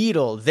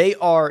needle. They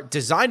are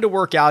designed to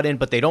work out in,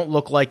 but they don't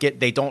look like it.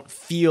 They don't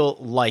feel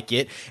like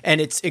it. And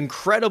it's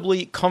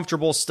incredibly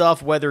comfortable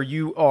stuff, whether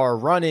you are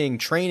running,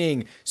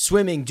 training,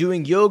 swimming,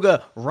 doing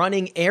yoga,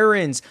 running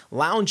errands,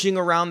 lounging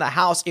around the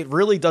house. It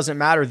really doesn't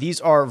matter. These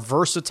are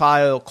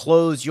versatile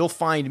clothes. You'll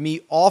find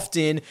me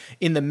often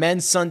in the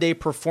men's Sunday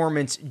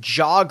performance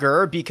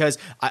jogger because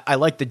I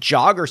like the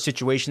jogger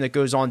situation that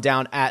goes on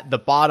down at the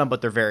bottom,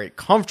 but they're very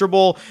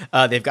comfortable.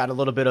 They've got a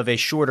little bit of a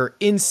shorter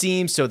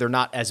inseam, so they're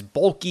not as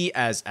bulky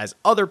as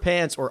other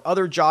pants or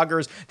other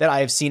joggers that I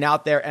have seen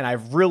out there, and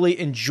I've really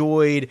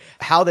enjoyed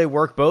how they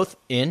work both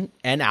in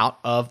and out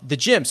of the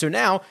gym. So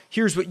now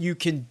here's what you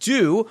can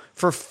do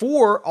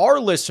for our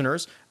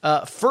listeners.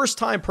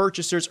 First-time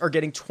purchasers are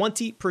getting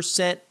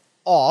 20%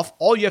 off.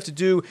 All you have to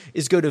do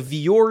is go to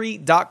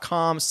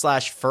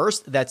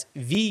vuori.com/first. That's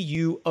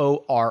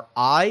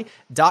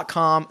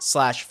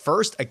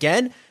VUORI.com/first.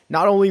 Again,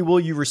 not only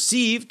will you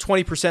receive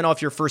 20%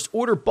 off your first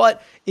order,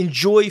 but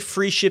enjoy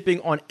free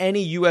shipping on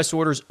any U.S.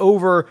 orders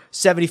over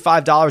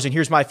 $75. And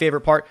here's my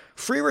favorite part,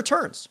 free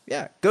returns.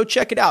 Yeah, go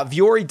check it out.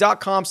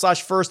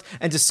 vuori.com/first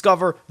and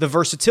discover the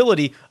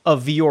versatility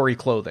of Vuori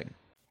clothing.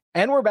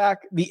 And we're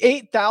back. The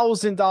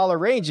 $8,000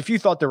 range. If you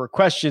thought there were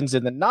questions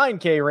in the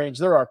 9K range,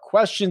 there are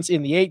questions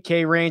in the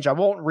 8K range. I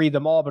won't read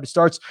them all, but it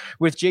starts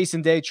with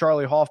Jason Day,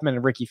 Charlie Hoffman,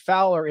 and Ricky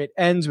Fowler. It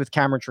ends with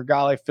Cameron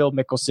Tringale, Phil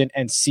Mickelson,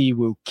 and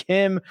Siwoo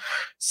Kim.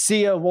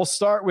 Sia, we'll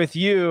start with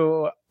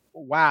you.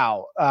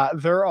 Wow.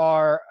 There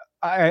are...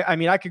 I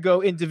mean, I could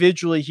go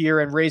individually here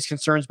and raise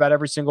concerns about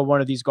every single one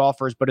of these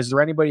golfers, but is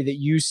there anybody that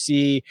you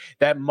see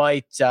that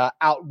might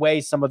outweigh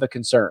some of the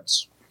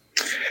concerns?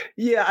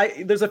 Yeah,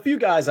 there's a few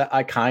guys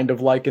I kind of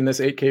like in this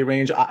 8K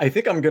range. I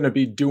think I'm going to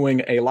be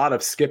doing a lot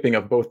of skipping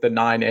of both the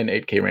 9 and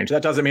 8K range.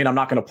 That doesn't mean I'm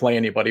not going to play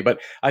anybody, but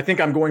I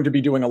think I'm going to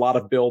be doing a lot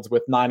of builds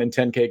with 9 and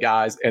 10K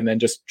guys and then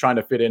just trying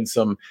to fit in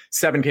some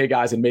 7K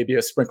guys and maybe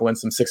a sprinkle in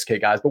some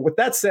 6K guys. But with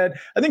that said,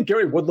 I think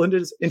Gary Woodland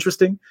is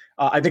interesting.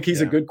 I think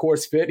he's a good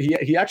course fit.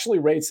 He actually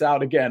rates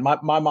out, again,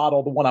 my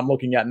model, the one I'm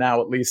looking at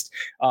now at least,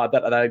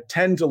 that I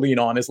tend to lean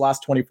on his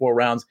last 24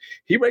 rounds.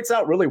 He rates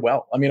out really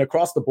well. I mean,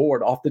 across the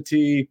board, off the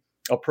tee,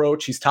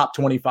 approach, he's top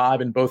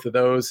 25 in both of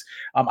those.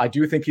 I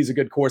do think he's a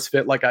good course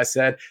fit, like I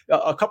said.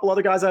 A couple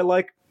other guys I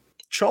like,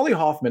 Charlie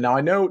Hoffman. Now,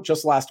 I know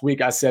just last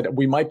week I said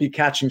we might be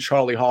catching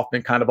Charlie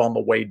Hoffman kind of on the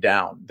way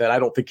down, that I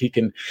don't think he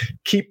can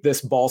keep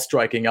this ball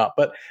striking up.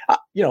 But,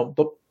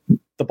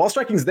 the ball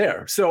striking's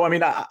there. So, I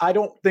mean, I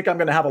don't think I'm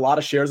going to have a lot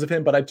of shares of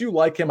him, but I do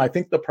like him. I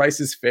think the price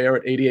is fair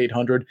at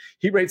 8,800.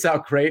 He rates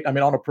out great. I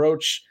mean, on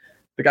approach,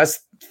 the guy's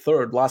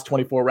third last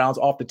 24 rounds.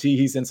 Off the tee,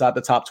 he's inside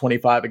the top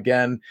 25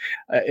 again,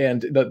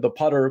 and the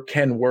putter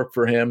can work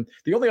for him.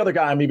 The only other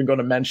guy I'm even going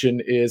to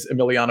mention is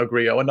Emiliano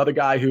Grillo, another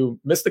guy who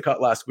missed the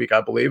cut last week,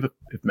 I believe,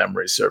 if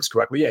memory serves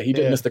correctly. Yeah, he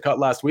did miss the cut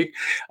last week.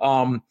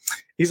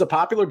 He's a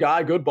popular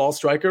guy, good ball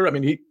striker. I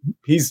mean,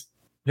 his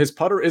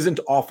putter isn't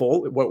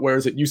awful,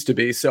 whereas it used to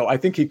be. So I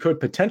think he could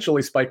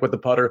potentially spike with the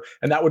putter,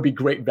 and that would be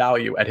great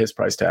value at his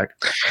price tag.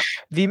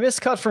 The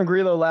miscut from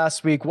Grillo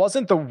last week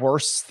wasn't the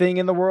worst thing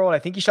in the world. I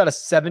think he shot a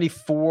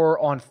 74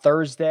 on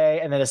Thursday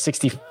and then a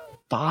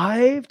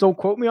 65. Don't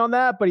quote me on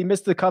that, but he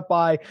missed the cut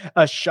by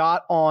a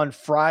shot on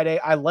Friday.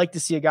 I like to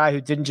see a guy who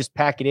didn't just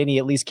pack it in. He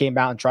at least came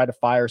out and tried to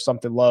fire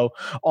something low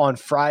on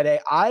Friday.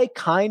 I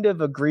kind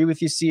of agree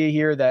with you, Sia,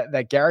 here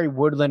that Gary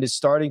Woodland is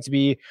starting to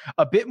be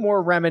a bit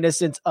more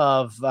reminiscent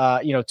of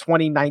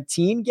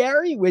 2019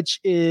 Gary,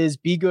 which is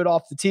be good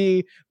off the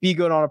tee, be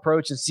good on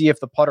approach, and see if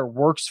the putter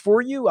works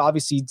for you.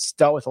 Obviously, he's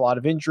dealt with a lot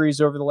of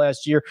injuries over the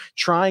last year,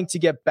 trying to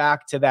get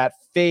back to that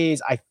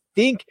phase. I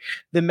think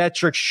the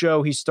metrics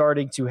show he's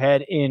starting to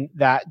head in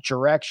that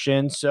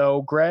direction.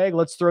 So, Greg,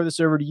 let's throw this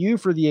over to you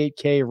for the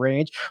 8K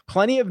range.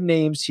 Plenty of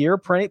names here,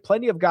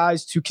 plenty of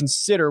guys to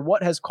consider.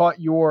 What has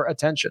caught your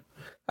attention?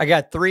 I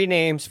got 3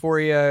 names for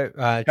you.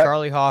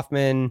 Charlie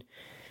Hoffman,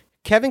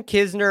 Kevin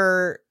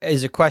Kisner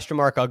is a question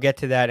mark. I'll get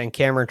to that, and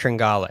Cameron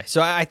Tringale.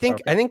 So I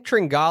think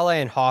Tringale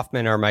and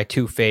Hoffman are my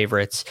 2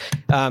 favorites.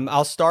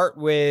 I'll start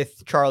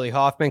with Charlie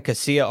Hoffman because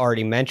Sia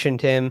already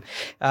mentioned him.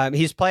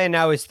 He's playing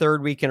now his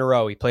 3rd week in a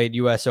row. He played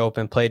U.S.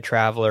 Open, played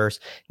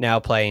Travelers, now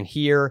playing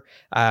here.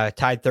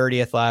 Tied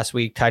 30th last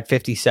week, tied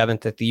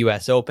 57th at the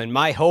U.S. Open.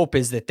 My hope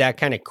is that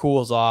kind of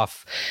cools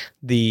off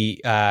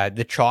the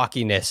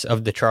chalkiness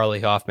of the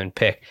Charlie Hoffman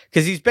pick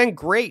because he's been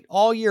great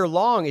all year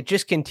long. It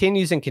just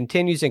continues and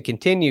continues and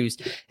continues.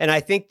 And I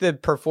think the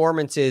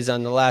performances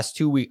on the last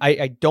 2 weeks,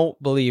 I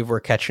don't believe we're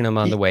catching him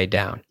on the way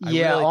down. I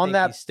really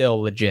think he's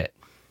still legit.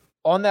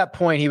 on that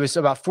point, he was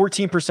about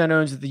 14%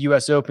 owned at the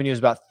U.S. Open. He was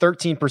about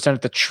 13%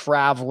 at the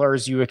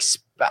Travelers.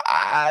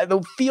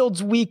 The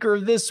field's weaker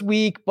this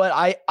week, but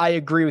I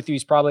agree with you.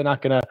 He's probably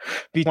not going to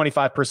be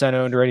 25%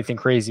 owned or anything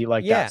crazy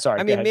like that. Sorry.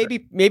 I mean,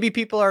 maybe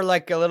people are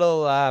like a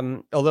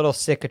little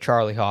sick of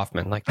Charlie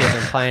Hoffman. Like they've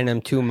been playing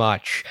him too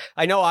much.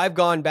 I know I've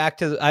gone back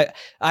to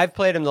I've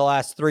played him the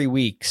last 3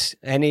 weeks,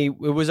 and it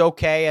was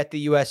okay at the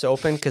U.S.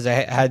 Open because I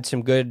had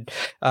some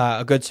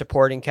a good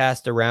supporting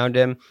cast around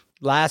him.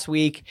 Last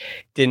week,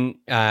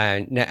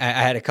 I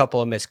had a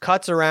couple of missed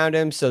cuts around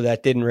him, so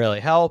that didn't really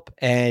help.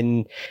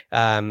 And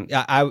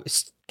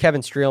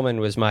Kevin Streelman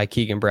was my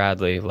Keegan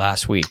Bradley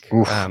last week.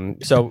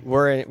 So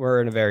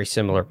we're in a very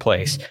similar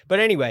place.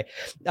 But anyway,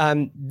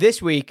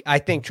 this week, I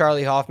think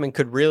Charlie Hoffman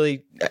could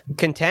really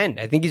contend.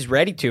 I think he's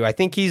ready to. I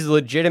think he's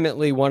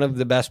legitimately one of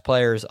the best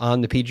players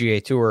on the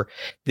PGA Tour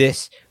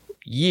this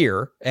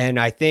year. And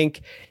I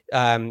think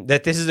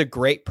that this is a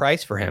great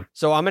price for him.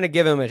 So I'm going to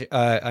give him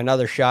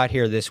another shot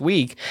here this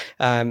week.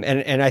 And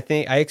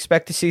I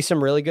expect to see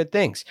some really good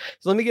things.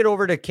 So let me get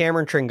over to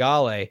Cameron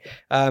Tringale.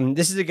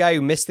 This is a guy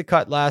who missed the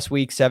cut last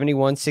week,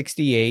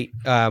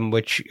 71.68,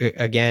 which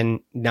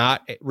again,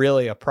 not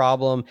really a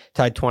problem.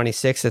 Tied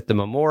 26th at the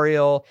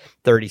Memorial,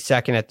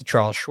 32nd at the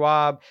Charles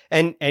Schwab.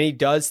 And he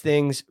does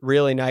things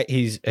really nice.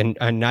 He's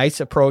a nice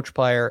approach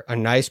player, a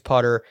nice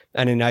putter,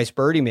 and a nice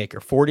birdie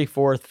maker.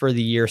 44th for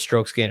the year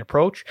strokes gained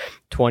approach,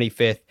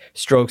 25th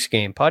strokes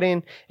gained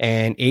putting,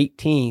 and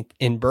 18th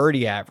in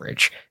birdie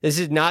average. This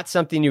is not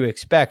something you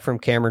expect from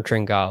Cameron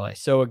Tringale.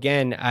 So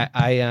again,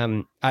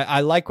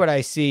 I like what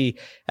I see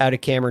out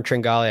of Cameron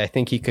Tringale. I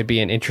think he could be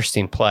an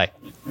interesting play.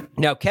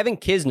 Now, Kevin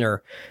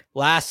Kisner,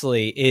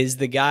 lastly, is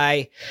the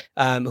guy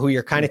who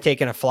you're kind of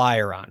taking a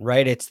flyer on,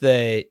 right? It's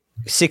the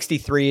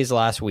 63s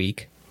last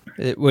week.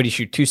 What did he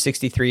shoot?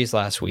 263s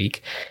last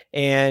week.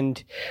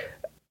 And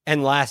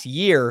last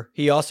year,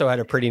 he also had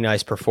a pretty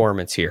nice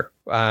performance here,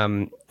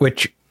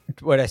 which,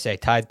 what did I say,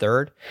 tied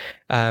third?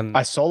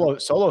 I solo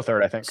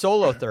third, I think.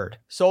 Solo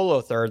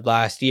third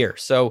last year.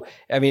 So,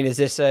 I mean, is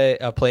this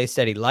a place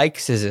that he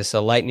likes? Is this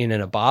a lightning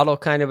in a bottle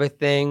kind of a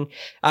thing?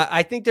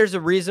 I think there's a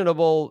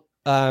reasonable...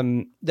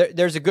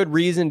 there's a good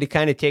reason to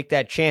kind of take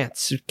that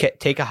chance,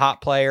 take a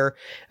hot player,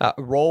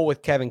 roll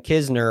with Kevin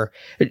Kisner.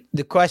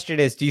 The question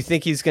is, do you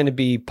think he's going to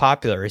be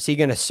popular? Is he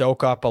going to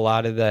soak up a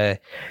lot of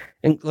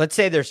and let's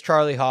say there's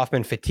Charlie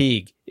Hoffman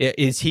fatigue.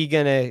 Is he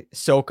going to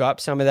soak up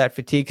some of that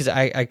fatigue? Because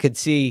I could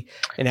see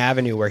an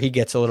avenue where he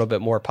gets a little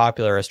bit more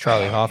popular as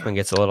Charlie Hoffman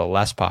gets a little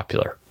less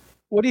popular.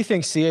 What do you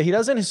think, Sia? He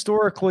doesn't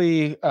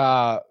historically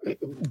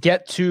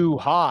get too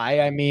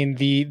high. I mean,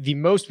 the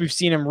most we've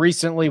seen him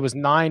recently was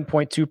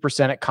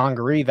 9.2% at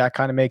Congaree. That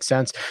kind of makes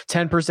sense.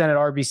 10% at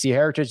RBC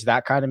Heritage.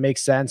 That kind of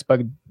makes sense.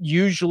 But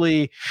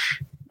usually,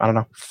 I don't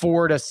know,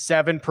 4 to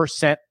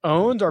 7%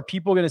 owned. Are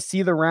people going to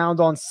see the round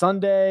on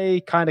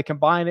Sunday, kind of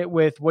combine it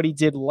with what he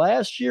did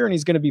last year, and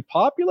he's going to be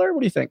popular?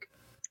 What do you think?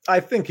 I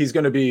think he's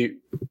going to be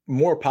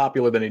more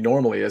popular than he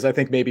normally is. I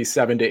think maybe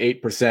 7 to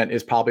 8%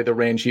 is probably the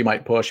range he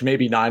might push,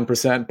 maybe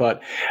 9%,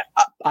 but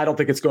I don't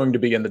think it's going to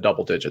be in the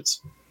double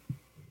digits.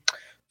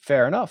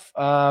 Fair enough.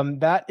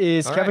 That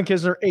is all Kevin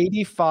Kisner,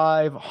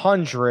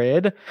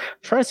 8,500.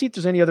 Trying to see if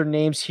there's any other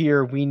names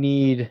here we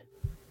need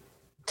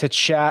to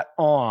chat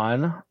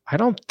on. I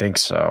don't think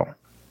so.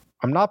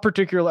 I'm not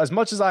particularly, as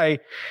much as I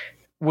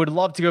would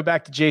love to go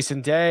back to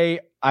Jason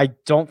Day, I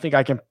don't think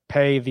I can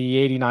pay the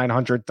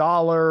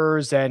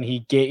 $8,900, and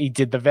he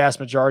did the vast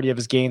majority of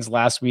his gains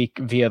last week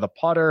via the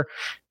putter.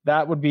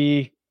 That would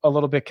be a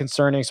little bit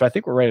concerning. So I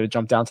think we're ready to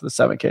jump down to the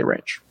 7K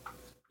range.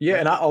 Yeah,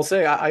 and I'll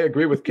say I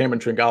agree with Cameron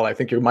Tringale. I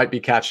think you might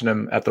be catching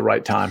him at the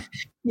right time.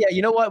 Yeah,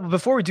 you know what?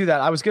 Before we do that,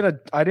 I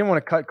didn't want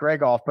to cut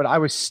Greg off, but I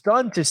was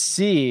stunned to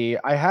see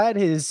I had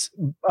his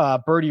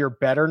birdie or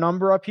better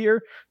number up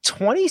here,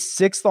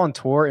 26th on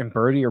tour in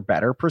birdie or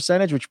better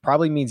percentage, which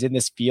probably means in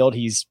this field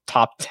he's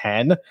top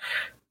 10.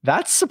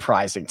 That's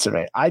surprising to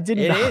me. I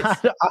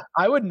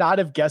would not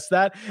have guessed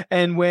that.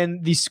 And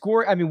when the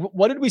score, I mean,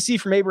 what did we see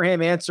from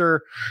Abraham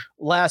Answer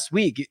last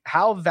week?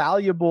 How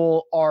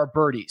valuable are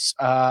birdies?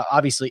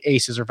 Obviously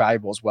aces are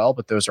valuable as well,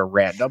 but those are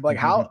random. Like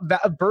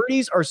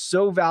birdies are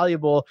so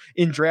valuable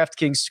in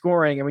DraftKings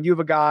scoring. And when you have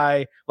a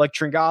guy like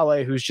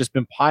Tringale, who's just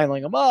been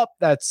piling them up,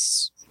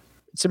 it's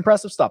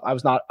impressive stuff. I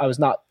was not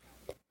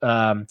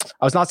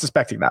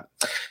suspecting that.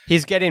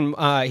 He's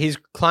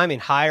climbing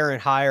higher and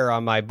higher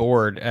on my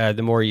board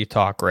the more you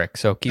talk, Rick.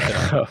 So keep it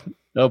up.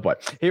 Oh boy.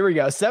 Here we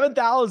go.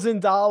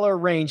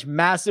 $7,000 range,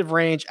 massive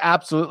range,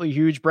 absolutely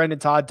huge. Brendan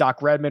Todd,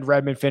 Doc Redmond.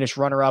 Redmond finished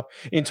runner-up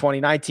in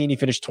 2019. He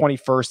finished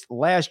 21st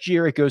last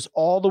year. It goes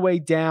all the way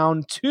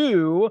down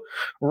to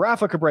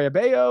Rafa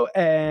Cabrera-Bello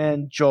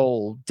and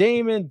Joel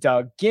Damon,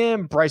 Doug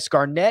Gim, Bryce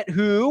Garnett,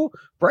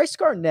 Bryce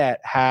Garnett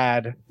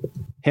had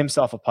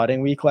himself a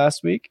putting week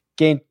last week.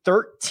 Gained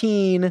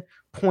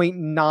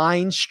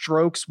 13.9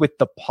 strokes with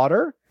the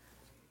putter.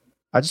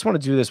 I just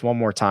want to do this one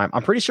more time.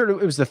 I'm pretty sure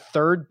it was the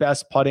third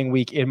best putting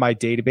week in my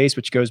database,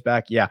 which goes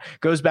back to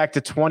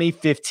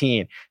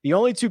 2015. The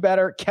only two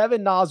better,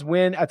 Kevin Na's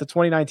win at the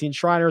 2019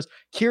 Shriners,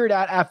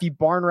 Kirat Afi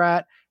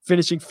Barnrat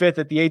finishing 5th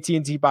at the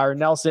AT&T Byron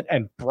Nelson,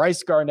 and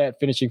Bryce Garnett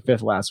finishing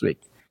 5th last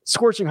week.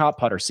 Scorching hot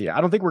putter, Sia.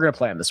 I don't think we're going to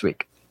play him this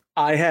week.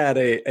 I had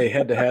a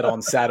head-to-head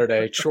on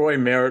Saturday, Troy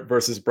Merritt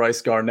versus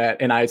Bryce Garnett,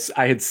 and I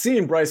had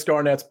seen Bryce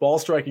Garnett's ball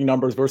striking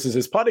numbers versus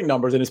his putting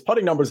numbers, and his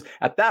putting numbers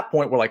at that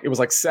point were like, it was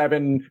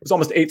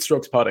almost 8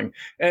 strokes putting,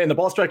 and the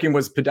ball striking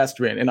was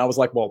pedestrian, and I was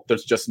like, well,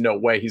 there's just no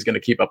way he's going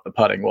to keep up the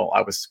putting. Well,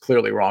 I was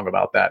clearly wrong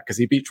about that because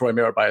he beat Troy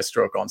Merritt by a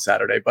stroke on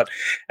Saturday. But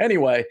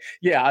anyway,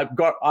 yeah,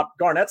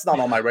 Garnett's not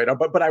on my radar,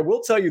 but I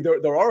will tell you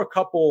there are a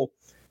couple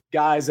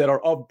guys that are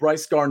of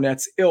Bryce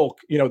Garnett's ilk,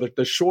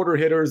 the shorter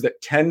hitters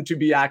that tend to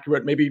be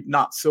accurate, maybe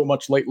not so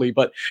much lately,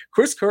 but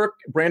Chris Kirk,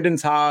 Brandon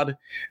Todd.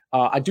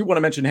 I do want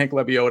to mention Hank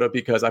Lebioda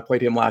because I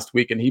played him last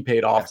week and he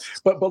paid off.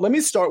 Yes. But let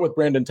me start with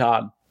Brandon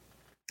Todd.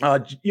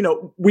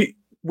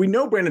 We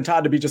know Brandon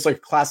Todd to be just like a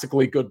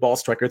classically good ball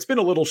striker. It's been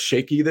a little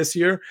shaky this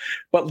year,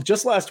 but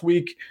just last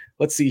week,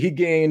 let's see, he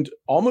gained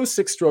almost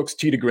 6 strokes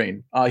tee to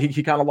green.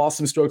 He kind of lost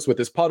some strokes with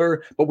his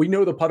putter, but we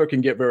know the putter can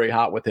get very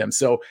hot with him.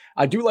 So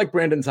I do like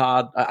Brandon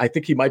Todd. I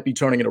think he might be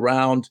turning it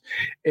around.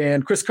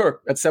 And Chris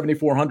Kirk at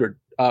 7,400.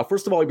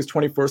 First of all, he was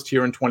 21st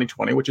here in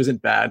 2020, which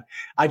isn't bad.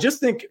 I just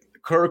think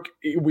Kirk,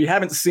 we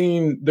haven't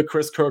seen the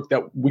Chris Kirk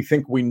that we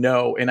think we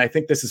know, and I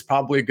think this is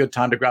probably a good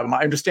time to grab him.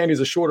 I understand he's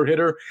a shorter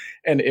hitter,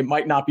 and it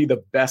might not be the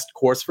best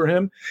course for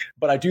him,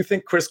 but I do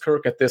think Chris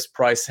Kirk at this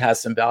price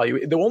has some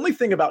value. The only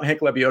thing about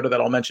Hank Lebioda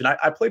that I'll mention,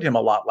 I played him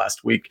a lot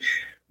last week,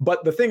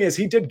 but the thing is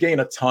he did gain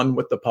a ton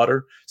with the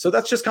putter, so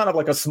that's just kind of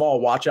like a small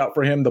watch out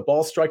for him. The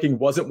ball striking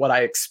wasn't what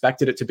I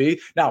expected it to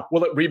be. Now,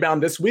 will it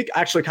rebound this week?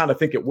 I actually kind of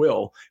think it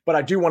will, but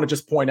I do want to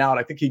just point out,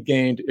 I think he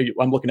gained,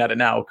 I'm looking at it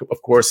now,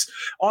 of course,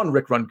 on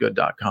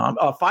rickrungood.com.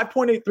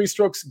 5.83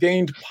 strokes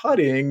gained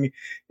putting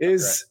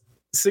is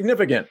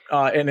significant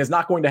and is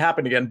not going to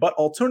happen again. But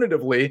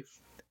alternatively,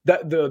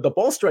 the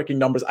ball striking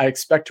numbers I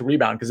expect to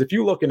rebound, because if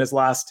you look in his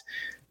last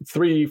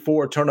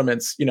 3-4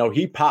 tournaments,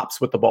 he pops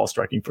with the ball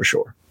striking for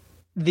sure.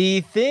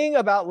 The thing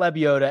about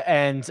Lebioda,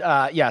 and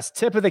yes,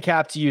 tip of the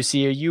cap to you,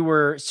 Sia. You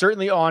were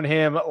certainly on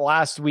him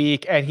last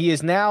week, and he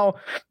is now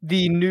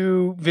the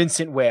new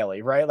Vincent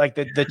Whaley, right? Like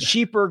the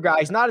cheaper guy.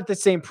 He's not at the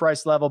same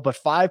price level, but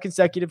 5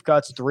 consecutive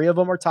cuts, 3 of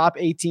them are top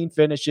 18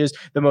 finishes.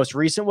 The most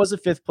recent was a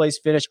 5th place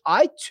finish.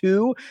 I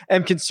too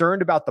am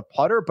concerned about the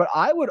putter, but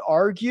I would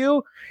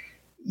argue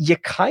you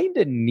kind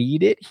of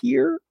need it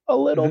here a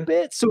little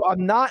bit. So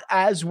I'm not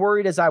as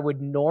worried as I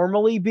would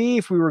normally be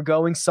if we were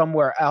going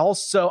somewhere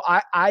else. So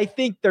I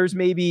think there's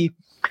maybe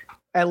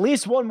at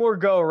least one more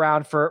go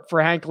around for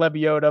Hank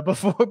Lebioda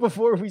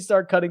before we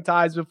start cutting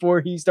ties,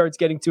 before he starts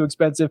getting too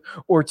expensive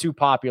or too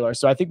popular.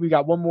 So I think we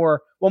got one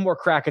more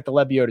crack at the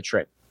Lebioda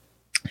trade.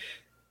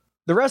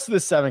 The rest of the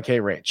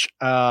 7K range,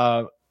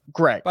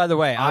 Greg. By the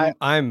way,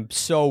 I'm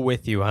so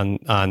with you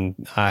on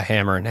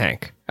Hammer and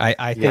Hank.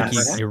 I think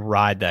you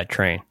ride that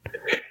train.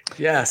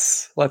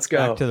 Yes, let's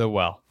go. Back to the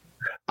well.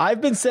 I've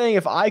been saying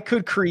if I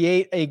could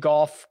create a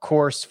golf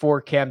course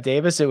for Cam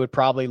Davis, it would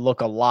probably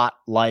look a lot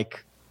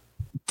like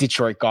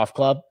Detroit Golf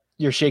Club.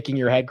 You're shaking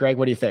your head, Greg.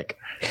 What do you think?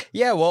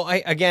 Yeah, well,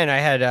 I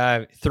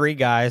had 3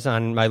 guys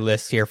on my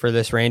list here for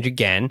this range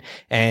again,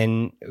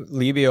 and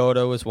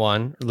Lebioda was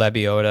one.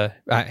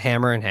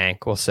 Hammer and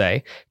Hank, we'll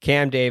say.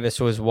 Cam Davis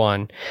was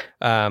one.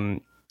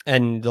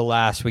 And the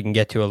last we can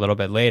get to a little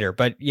bit later.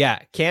 But yeah,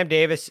 Cam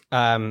Davis,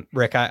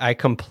 Rick, I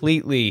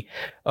completely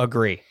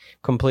agree.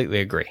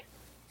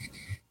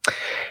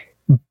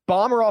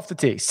 Bomber off the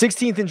tee,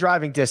 16th in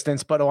driving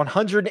distance, but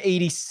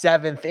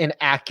 187th in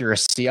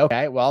accuracy.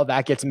 Okay, well,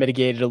 that gets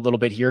mitigated a little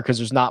bit here because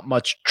there's not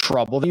much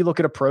trouble. Then you look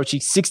at approach,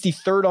 he's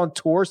 63rd on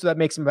tour, so that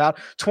makes him about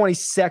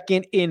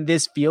 22nd in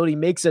this field. He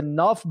makes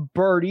enough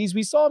birdies.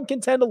 We saw him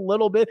contend a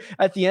little bit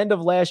at the end of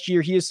last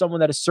year. He is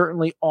someone that is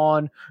certainly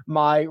on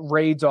my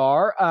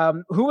radar.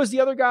 Who was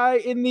the other guy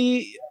in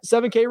the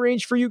 7K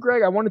range for you,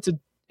 Greg? I wanted to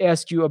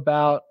ask you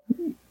about...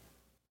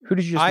 Who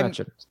did you just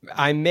mention?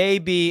 I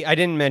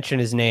didn't mention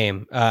his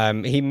name.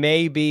 He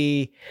may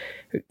be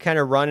kind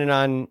of running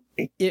on,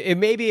 it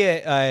may be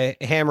a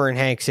Hammer and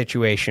Hank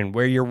situation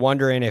where you're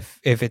wondering if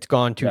it's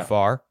gone too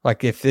far,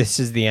 like if this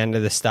is the end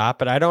of the stop,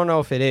 but I don't know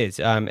if it is.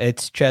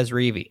 It's Ches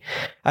Reavie.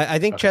 I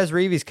think Ches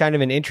Reavie is kind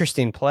of an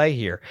interesting play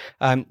here.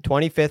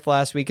 25th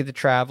last week at the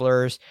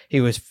Travelers.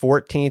 He was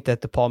 14th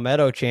at the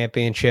Palmetto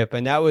Championship,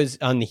 and that was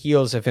on the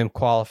heels of him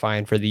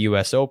qualifying for the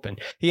U.S. Open.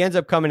 He ends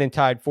up coming in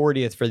tied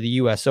 40th for the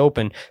U.S.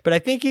 Open, but I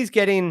think he's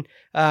getting,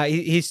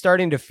 he's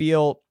starting to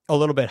feel a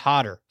little bit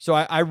hotter. So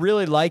I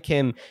really like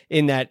him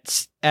in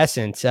that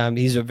essence.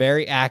 He's a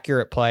very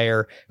accurate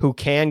player who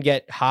can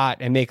get hot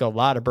and make a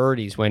lot of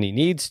birdies when he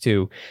needs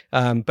to.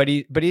 But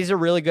he's a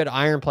really good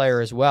iron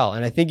player as well.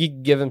 And I think he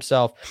can give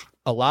himself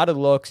a lot of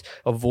looks,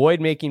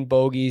 avoid making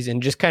bogeys,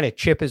 and just kind of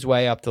chip his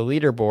way up the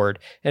leaderboard.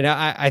 And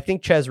I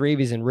think Ches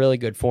Reavie's in really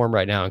good form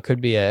right now and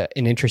could be an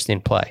interesting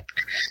play.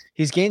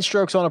 He's gained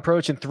strokes on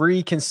approach in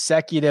 3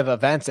 consecutive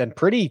events, and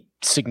pretty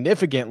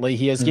significantly.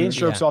 He has gained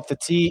strokes off the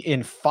tee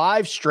in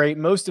 5 straight.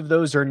 Most of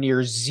those are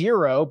near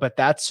 0, but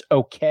that's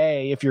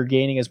okay if you're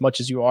gaining as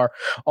much as you are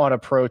on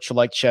approach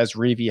like Chez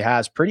Reavie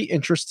has. Pretty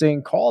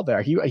interesting call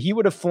there. He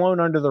would have flown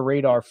under the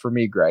radar for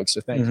me, Greg,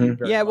 so thank you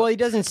very much. Well, he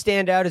doesn't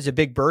stand out as a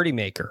big birdie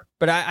maker,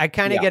 but I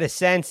kind of get a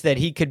sense that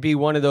he could be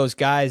one of those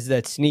guys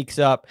that sneaks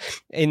up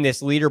in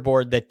this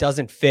leaderboard that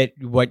doesn't fit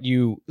what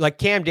you like.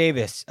 Cam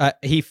Davis,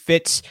 he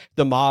fits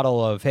the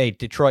model of, hey,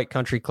 Detroit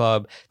Country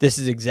Club, this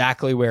is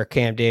exactly where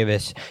Cam Davis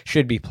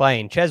should be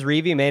playing. Chez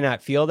Reavie may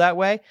not feel that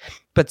way,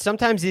 but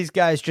sometimes these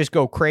guys just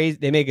go crazy.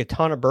 They make a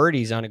ton of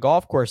birdies on a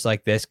golf course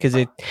like this because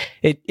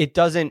it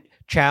doesn't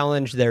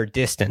challenge their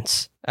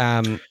distance,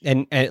 and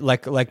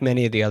like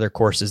many of the other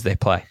courses they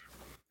play.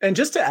 And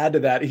just to add to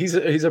that, he's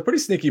a pretty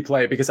sneaky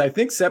play because I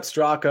think Sepp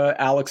Straka,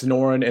 Alex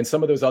Noren, and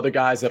some of those other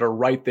guys that are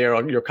right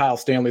there, your Kyle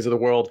Stanleys of the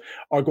world,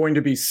 are going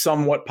to be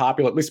somewhat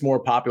popular, at least more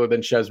popular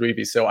than Chez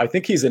Reavie. So I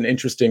think he's an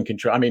interesting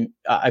control. I mean,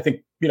 I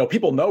think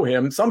people know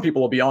him. Some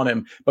people will be on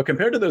him, but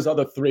compared to those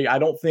other 3, I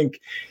don't think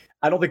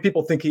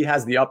people think he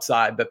has the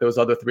upside that those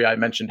other 3 I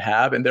mentioned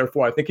have, and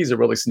therefore I think he's a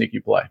really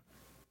sneaky play.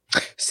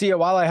 Sia,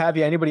 while I have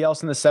you, anybody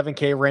else in the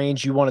 7K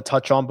range you want to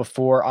touch on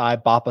before I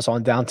bop us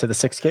on down to the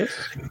 6Ks?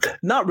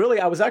 Not really.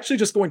 I was actually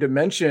just going to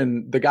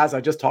mention the guys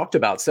I just talked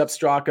about, Sepp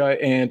Straka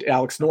and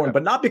Alex Noren,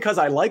 but not because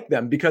I like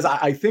them, because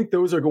I think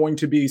those are going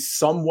to be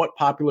somewhat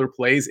popular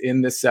plays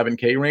in this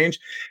 7K range.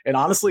 And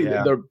honestly,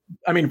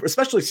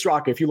 especially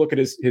Straka, if you look at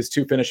his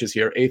 2 finishes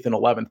here, 8th and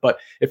 11th, but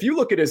if you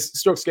look at his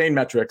strokes gain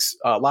metrics,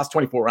 last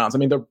 24 rounds, I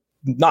mean, they're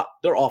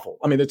awful.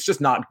 I mean, it's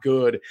just not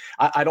good.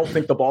 I don't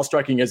think the ball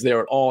striking is there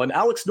at all. And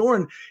Alex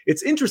Noren,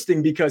 it's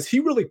interesting because he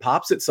really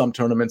pops at some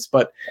tournaments,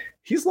 but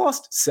he's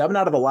lost 7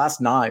 out of the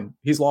last 9.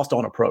 He's lost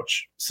on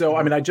approach. So,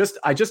 I mean, I just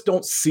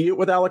don't see it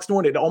with Alex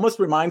Noren. It almost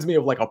reminds me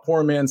of like a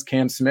poor man's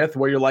Cam Smith,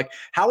 where you're like,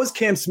 how is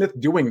Cam Smith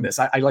doing this?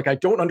 I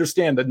don't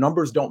understand. The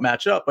numbers don't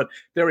match up, but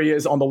there he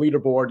is on the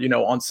leaderboard,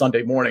 on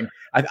Sunday morning.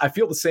 I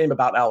feel the same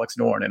about Alex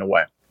Noren in a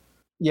way.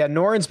 Yeah,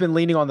 Noren's been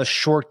leaning on the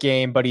short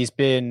game, but he's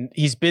been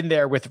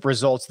there with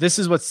results. This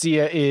is what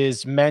Sia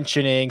is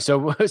mentioning.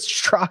 So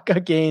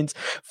Straka gains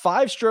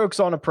 5 strokes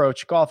on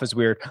approach. Golf is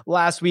weird.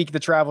 Last week, the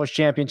Travelers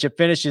Championship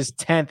finishes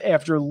 10th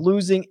after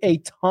losing a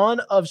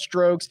ton of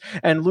strokes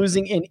and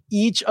losing in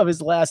each of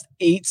his last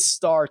 8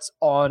 starts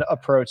on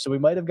approach. So we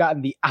might have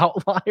gotten the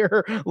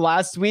outlier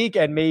last week,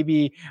 and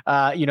maybe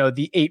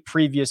the 8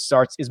 previous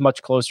starts is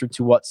much closer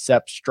to what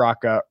Sepp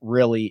Straka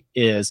really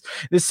is.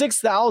 The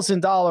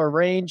 $6,000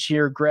 range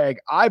here, Greg,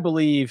 I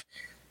believe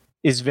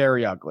is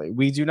very ugly.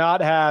 We do not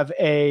have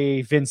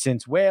a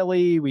Vincent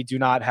Whaley. We do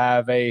not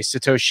have a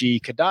Satoshi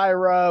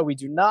Kodaira. We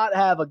do not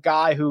have a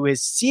guy who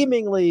is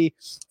seemingly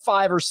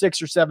 $500 or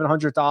 $600 or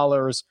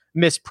 $700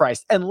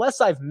 mispriced,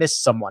 unless I've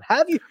missed someone.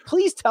 Have you?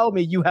 Please tell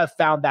me you have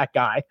found that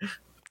guy.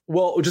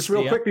 Well, just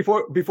real quick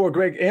before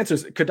Greg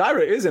answers,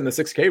 Kodaira is in the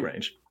 6K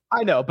range.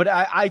 I know, but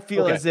I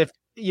feel as if,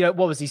 what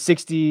was he,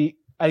 60?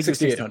 I think it was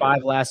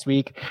 65 last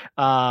week.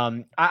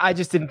 I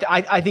just didn't.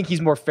 I think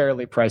he's more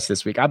fairly priced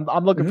this week.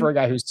 I'm looking for a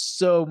guy who's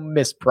so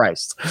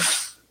mispriced.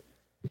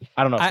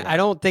 I don't know. I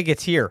don't think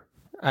it's here.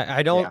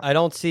 I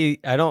don't see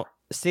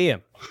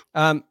him.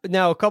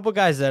 Now, a couple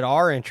guys that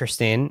are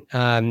interesting.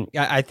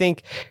 I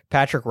think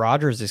Patrick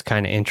Rodgers is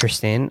kind of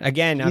interesting.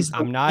 Again,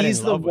 I'm not.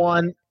 He's the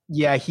one.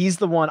 Yeah, he's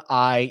the one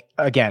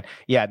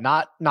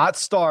not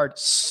starred,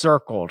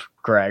 circled,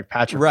 Greg.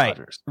 Patrick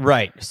Rodgers.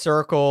 Right.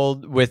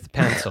 Circled with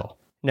pencil.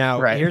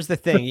 Now, here's the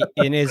thing.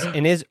 In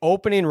his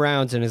opening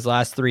rounds in his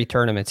last 3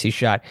 tournaments, he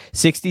shot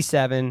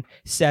 67,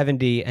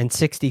 70, and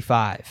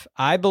 65.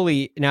 I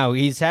believe now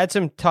he's had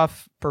some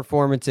tough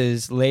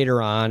performances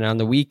later on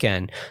the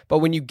weekend, but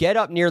when you get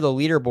up near the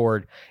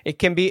leaderboard,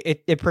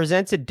 it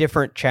presents a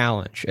different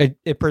challenge.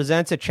 It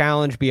presents a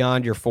challenge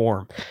beyond your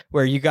form,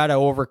 where you got to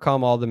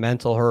overcome all the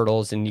mental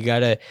hurdles, and you got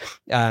to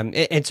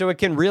and so it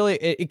can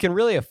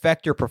really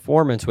affect your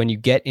performance when you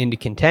get into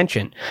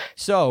contention.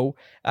 So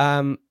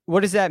what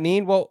does that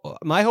mean? Well,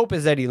 my hope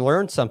is that he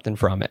learned something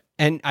from it.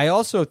 And I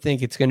also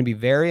think it's going to be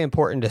very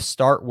important to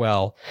start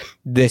well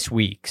this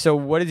week. So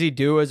what does he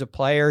do as a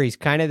player? He's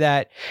kind of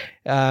that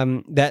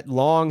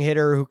long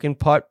hitter who can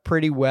putt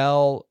pretty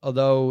well,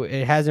 although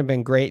it hasn't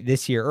been great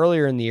this year.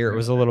 Earlier in the year, it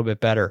was a little bit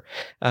better.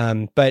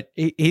 But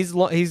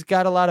he's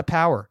got a lot of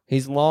power.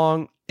 He's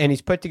long, and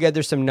he's put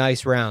together some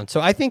nice rounds. So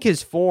I think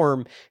his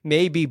form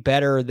may be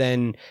better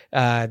than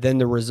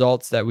the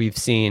results that we've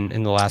seen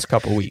in the last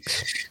couple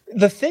weeks.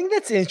 The thing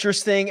that's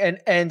interesting,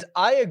 and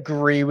I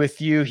agree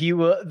with you,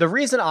 the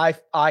reason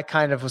I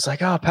kind of was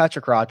like, oh,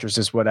 Patrick Rodgers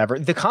is whatever.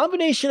 The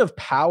combination of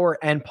power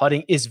and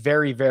putting is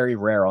very, very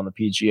rare on the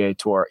PGA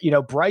Tour.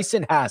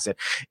 Bryson has it.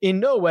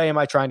 In no way am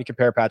I trying to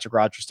compare Patrick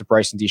Rodgers to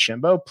Bryson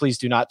DeChambeau. Please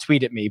do not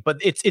tweet at me. But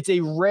it's a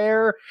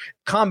rare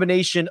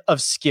combination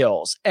of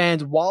skills.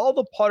 And while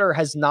the putter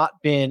has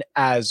not been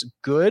as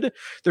good,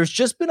 there's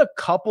just been a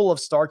couple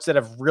of starts that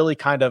have really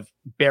kind of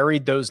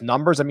buried those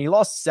numbers. I mean, he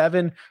lost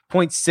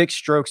 7.6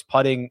 strokes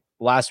putting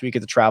last week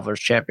at the Travelers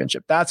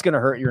Championship. That's going to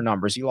hurt your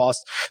numbers. He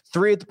lost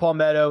 3 at the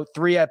Palmetto,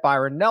 3 at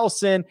Byron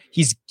Nelson.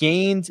 He's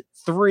gained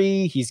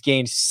 3. He's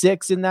gained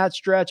 6 in that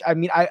stretch. I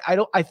mean,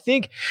 I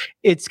think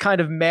it's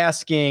kind of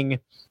masking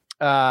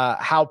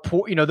how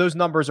poor, those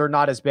numbers are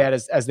not as bad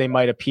as they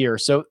might appear.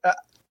 So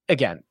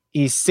again,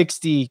 he's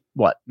 60,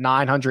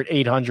 900,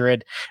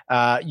 800.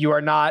 You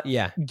are not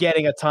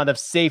getting a ton of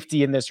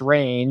safety in this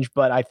range,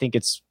 but I think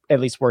it's at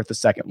least worth a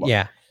second look.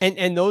 Yeah.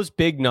 And those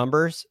big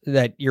numbers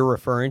that you're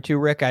referring to,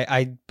 Rick,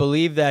 I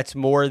believe that's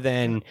more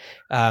than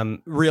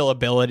real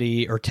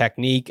ability or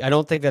technique. I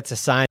don't think that's a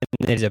sign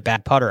that he's a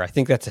bad putter. I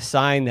think that's a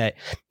sign that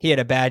he had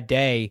a bad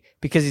day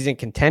because he's in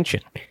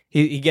contention.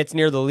 He gets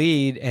near the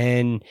lead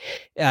and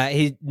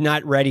he's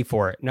not ready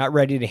for it, not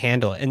ready to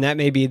handle it. And that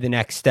may be the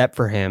next step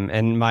for him.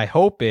 And my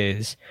hope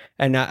is,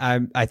 and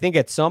I think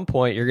at some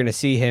point you're going to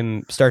see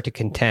him start to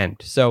contend.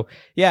 So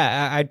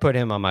yeah, I'd put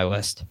him on my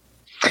list.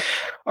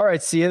 All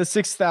right, see, the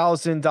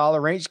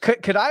 $6,000 range.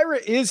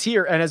 Kadira is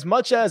here. And as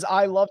much as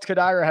I loved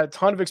Kadira, I had a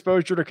ton of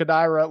exposure to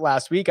Kadira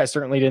last week. I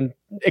certainly didn't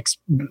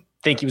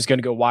think he was going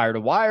to go wire to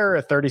wire,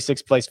 a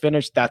 36th place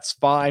finish. That's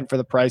fine for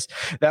the price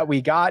that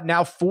we got.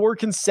 Now 4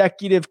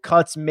 consecutive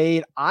cuts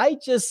made. I'm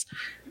just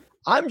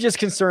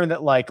concerned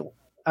that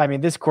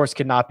this course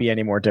could not be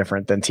any more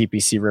different than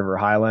TPC River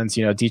Highlands,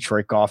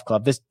 Detroit Golf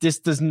Club. This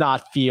does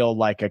not feel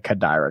like a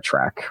Kadira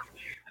track.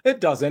 It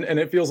doesn't, and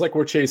it feels like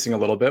we're chasing a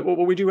little bit. But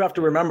we do have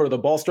to remember the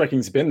ball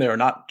striking's been there,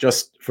 not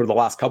just for the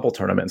last couple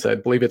tournaments. I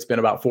believe it's been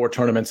about 4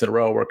 tournaments in a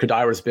row where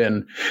Kadira's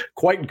been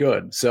quite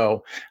good.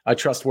 So I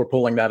trust we're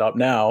pulling that up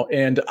now.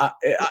 And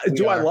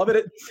do I love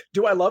it?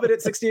 Do I love it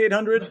at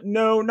 6,800?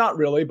 No, not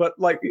really. But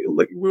like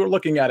we were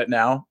looking at it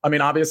now. I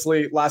mean,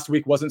 obviously last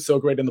week wasn't so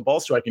great in the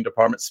ball striking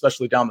department,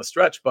 especially down the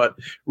stretch. But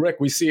Rick,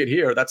 we see it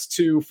here. That's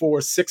 2,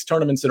 4, 6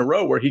 tournaments in a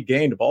row where he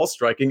gained ball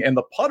striking, and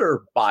the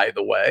putter, by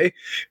the way,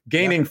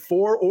 gaining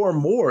 4 or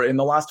more in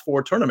the last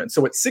 4 tournaments.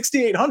 So at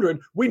 6,800,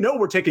 we know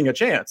we're taking a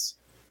chance.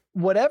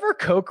 Whatever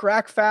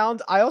Kokrak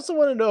found, I also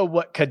want to know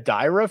what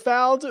Kadira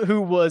found,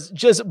 who was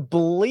just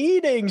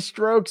bleeding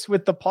strokes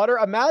with the putter.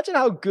 Imagine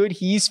how good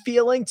he's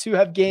feeling to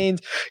have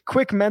gained,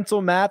 quick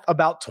mental math,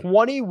 about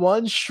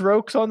 21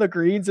 strokes on the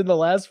greens in the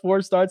last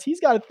 4 starts. He's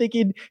got to be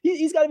thinking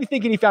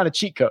he found a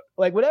cheat code.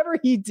 Like whatever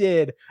he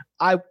did,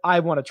 I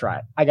want to try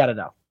it. I got to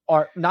know.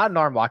 Or not an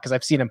arm lock because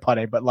I've seen him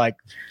putting, but like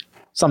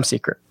some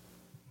secret.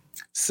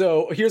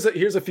 So here's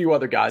a few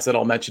other guys that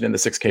I'll mention in the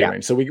 6K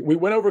range. So we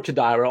went over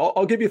Kadira.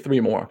 I'll give you 3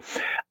 more.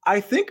 I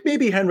think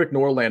maybe Henrik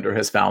Norlander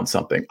has found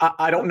something.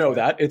 I don't know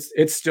that.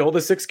 It's still the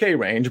 6K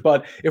range,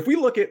 but if we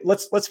look at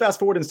let's fast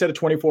forward, instead of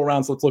 24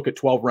 rounds, let's look at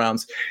 12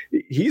 rounds.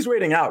 He's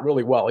rating out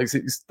really well. He's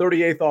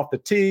 38th off the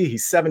tee.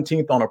 He's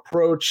 17th on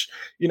approach.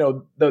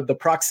 The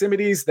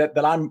proximities that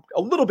I'm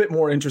a little bit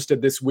more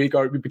interested this week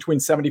are between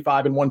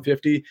 75 and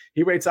 150.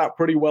 He rates out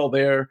pretty well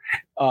there.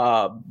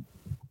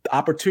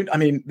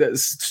 The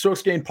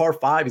strokes gained par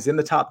 5. He's in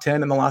the top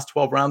 10 in the last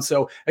 12 rounds.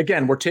 So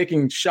again, we're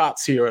taking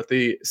shots here at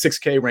the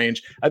 6K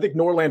range. I think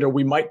Norlander,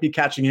 we might be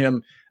catching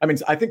him. I mean,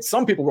 I think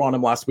some people were on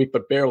him last week,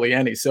 but barely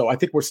any. So I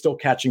think we're still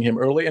catching him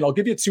early. And I'll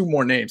give you 2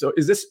 more names. So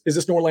is this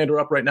Norlander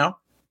up right now?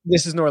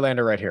 This is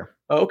Norlander right here.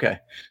 Oh, okay.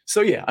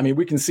 So yeah, I mean,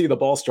 we can see the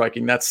ball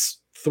striking. That's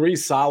 3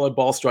 solid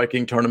ball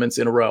striking tournaments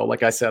in a row.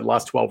 Like I said,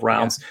 last 12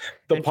 rounds,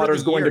 the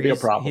putter's going to be a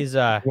problem.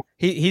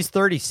 He's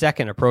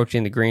 32nd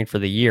approaching the green for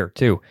the year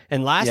too.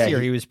 And last year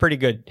he was pretty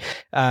good.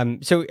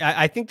 So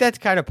I think that's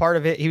kind of part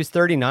of it. He was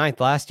 39th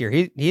last year.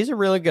 He's a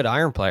really good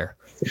iron player.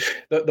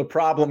 The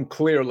problem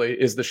clearly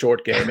is the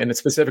short game, and it's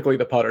specifically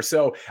the putter.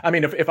 So, I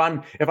mean, if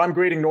I'm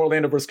grading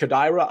Norlander versus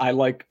Kadira, I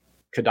like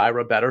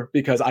Kadira better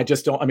because I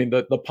just don't. I mean,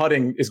 the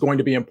putting is going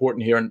to be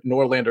important here, and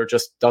Norlander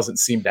just doesn't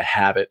seem to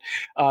have it.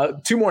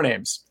 2 more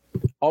names.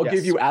 I'll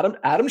give you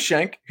Adam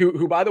Schenk,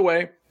 who by the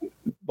way,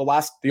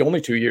 the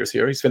only 2 years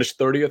here, he's finished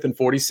 30th and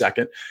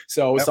 42nd.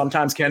 So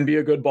sometimes can be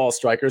a good ball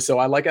striker. So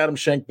I like Adam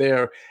Schenk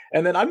there.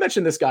 And then I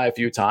mentioned this guy a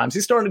few times.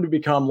 He's starting to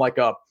become like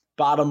a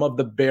bottom of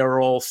the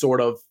barrel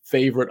sort of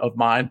favorite of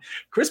mine.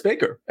 Chris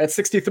Baker at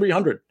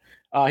 6,300.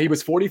 He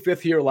was 45th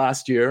here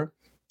last year.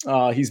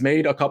 He's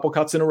made a couple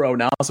cuts in a row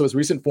now, so his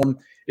recent form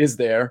is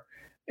there.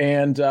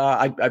 And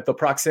the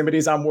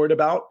proximities I'm worried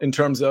about in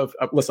terms of,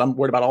 listen, I'm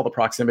worried about all the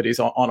proximities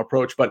on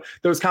approach, but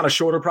those kind of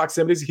shorter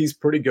proximities, he's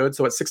pretty good.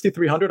 So at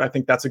 6,300, I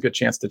think that's a good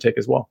chance to take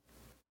as well.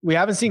 We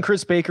haven't seen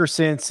Chris Baker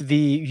since the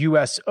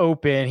U.S.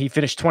 Open. He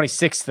finished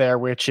 26th there,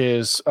 which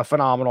is a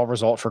phenomenal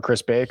result for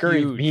Chris Baker.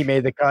 He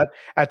made the cut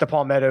at the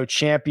Palmetto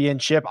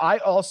Championship. I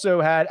also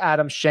had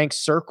Adam Schenk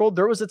circled.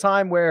 There was a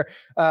time where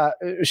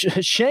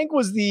Schenk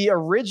was the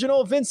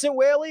original Vincent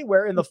Whaley,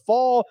 where in the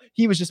fall,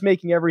 he was just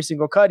making every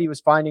single cut. He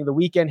was finding the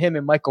weekend, him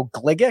and Michael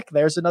Gligic.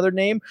 There's another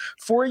name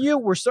for you.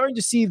 We're starting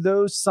to see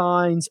those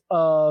signs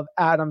of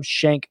Adam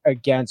Schenk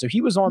again. So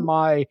he was on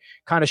my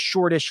kind of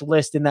shortish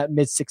list in that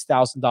mid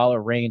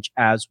 $6,000 range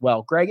as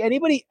well. Greg,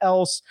 anybody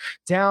else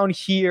down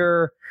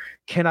here?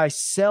 Can I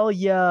sell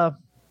you?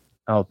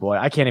 Oh boy,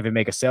 I can't even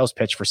make a sales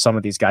pitch for some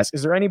of these guys.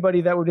 Is there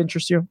anybody that would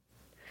interest you?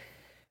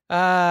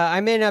 I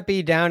may not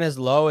be down as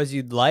low as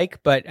you'd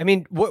like, but I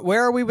mean,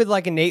 where are we with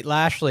like a Nate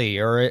Lashley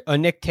or a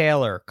Nick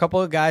Taylor? A couple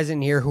of guys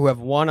in here who have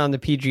won on the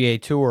PGA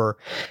Tour,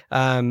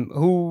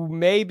 who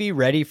may be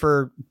ready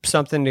for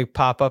something to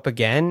pop up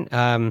again.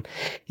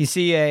 You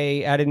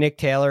see out of Nick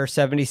Taylor,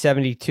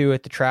 70-72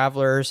 at the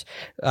Travelers,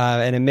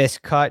 and a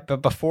missed cut.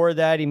 But before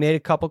that, he made a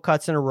couple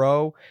cuts in a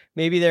row.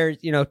 Maybe there's,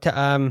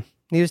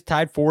 he was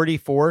tied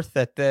 44th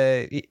at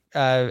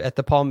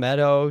the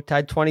Palmetto,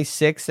 tied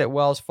 26th at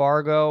Wells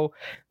Fargo.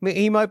 I mean,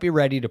 he might be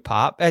ready to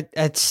pop.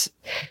 That's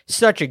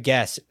such a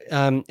guess.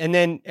 And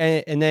then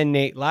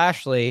Nate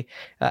Lashley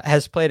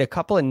has played a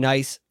couple of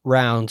nice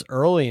rounds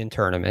early in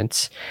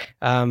tournaments.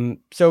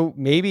 So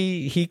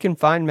maybe he can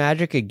find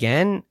magic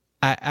again.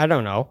 I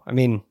don't know. I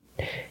mean,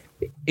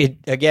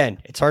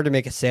 it's hard to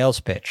make a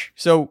sales pitch.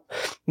 So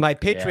my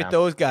pitch with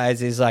those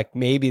guys is like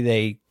maybe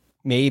they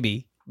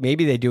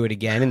do it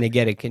again and they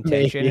get in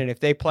contention. And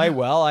if they play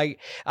well,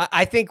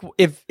 I think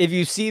if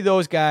you see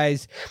those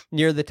guys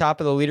near the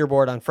top of the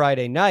leaderboard on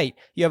Friday night,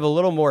 you have a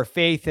little more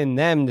faith in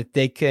them that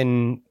they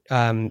can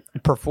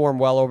perform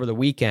well over the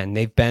weekend.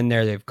 They've been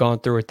there, they've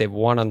gone through it, they've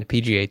won on the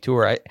PGA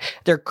Tour.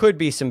 There could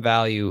be some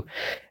value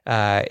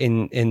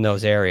in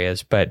those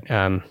areas, but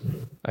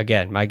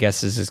again, my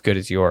guess is as good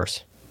as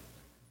yours.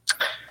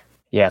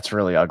 Yeah, it's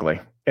really ugly.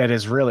 It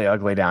is really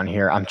ugly down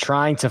here. I'm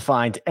trying to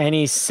find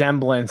any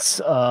semblance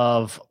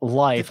of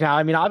life. Now,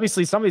 I mean,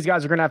 obviously, some of these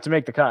guys are going to have to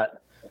make the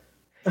cut.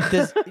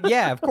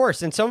 Yeah, of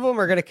course, and some of them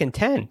are going to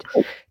contend.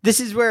 This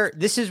is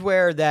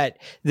where that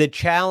the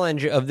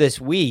challenge of this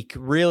week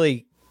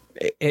really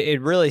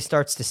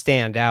starts to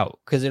stand out,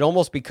 because it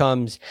almost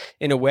becomes,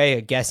 in a way,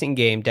 a guessing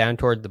game down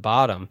toward the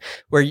bottom,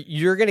 where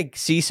you're going to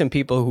see some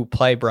people who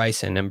play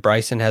Bryson, and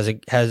Bryson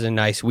has a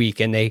nice week,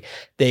 and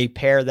they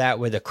pair that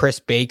with a Chris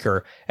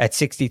Baker at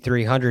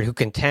 6,300 who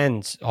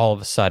contends all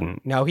of a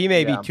sudden. Now, he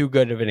may be too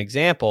good of an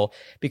example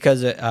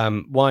because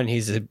one,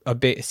 he's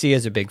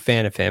Sia's a big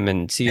fan of him,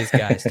 and Sia's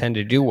guys tend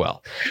to do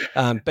well.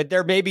 But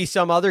there may be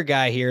some other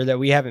guy here that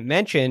we haven't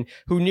mentioned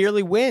who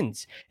nearly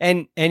wins,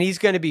 and he's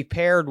going to be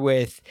paired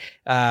with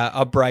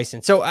a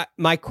Bryson. So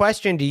my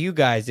question to you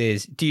guys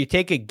is, do you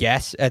take a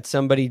guess at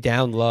somebody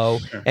down low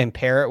and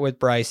pair it with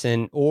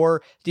Bryson,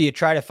 or do you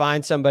try to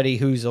find somebody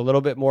who's a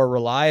little bit more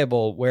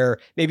reliable, where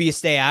maybe you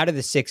stay out of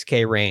the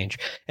 6K range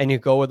and you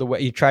go with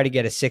you try to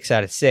get a 6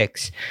 out of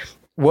 6?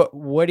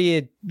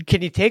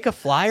 Can you take a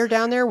flyer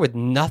down there with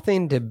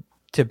nothing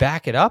to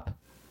back it up?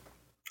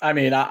 I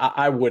mean,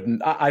 I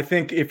wouldn't. I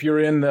think if you're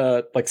in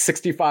the like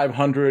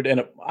 6,500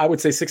 and I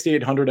would say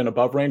 6,800 and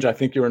above range, I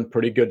think you're in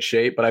pretty good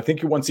shape. But I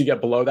think once you get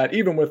below that,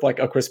 even with like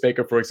a Chris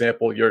Baker, for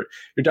example, you're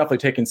definitely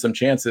taking some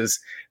chances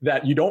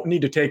that you don't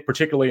need to take,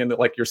 particularly in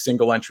like your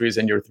single entries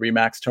and your 3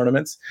 max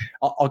tournaments.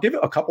 I'll give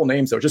a couple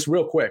names though, just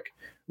real quick.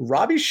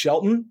 Robbie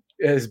Shelton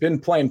has been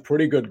playing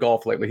pretty good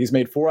golf lately. He's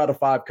made 4 out of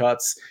 5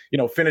 cuts.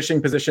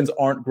 Finishing positions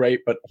aren't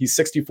great, but he's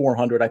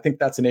 6,400. I think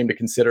that's a name to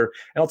consider.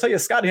 And I'll tell you,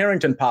 Scott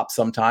Harrington pops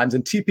sometimes,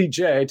 and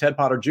TPJ, Ted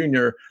Potter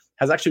Jr.,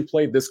 has actually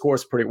played this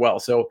course pretty well.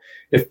 So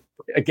if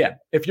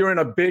you're in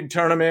a big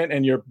tournament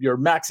and you're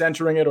max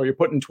entering it, or you're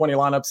putting 20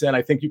 lineups in,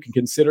 I think you can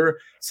consider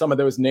some of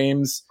those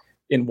names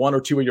in 1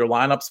 or 2 of your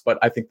lineups, but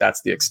I think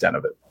that's the extent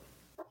of it.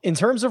 In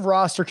terms of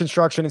roster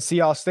construction,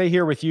 and I'll stay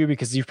here with you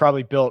because you've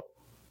probably built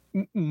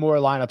more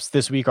lineups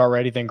this week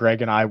already than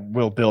Greg and I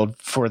will build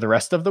for the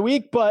rest of the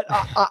week. But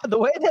the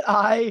way that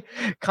I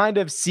kind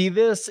of see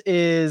this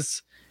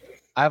is,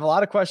 I have a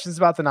lot of questions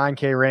about the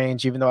 9K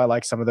range, even though I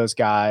like some of those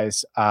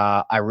guys.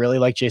 I really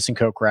like Jason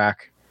Kokrak.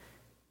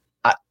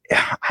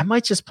 I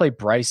might just play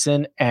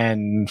Bryson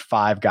and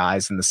 5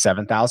 guys in the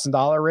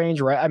 $7,000 range,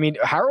 right? I mean,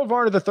 Harold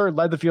Varner III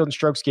led the field in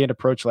strokes gained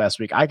approach last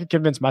week. I could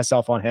convince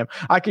myself on him.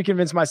 I could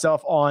convince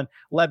myself on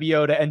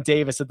Lebioda and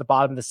Davis at the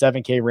bottom of the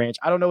 7K range.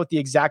 I don't know what the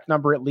exact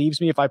number it leaves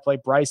me if I play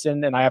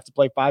Bryson and I have to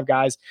play 5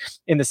 guys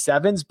in the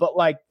 7s, but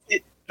like,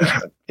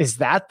 is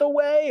that the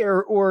way,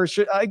 or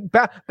should I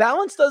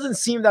balance? Doesn't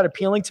seem that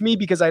appealing to me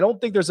because I don't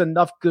think there's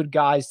enough good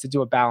guys to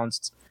do a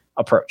balanced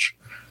approach.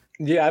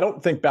 Yeah, I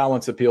don't think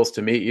balance appeals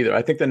to me either.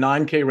 I think the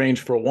 9K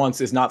range for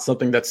once is not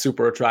something that's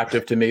super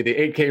attractive to me. The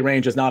 8K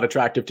range is not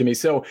attractive to me.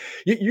 So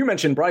you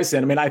mentioned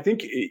Bryson. I mean, I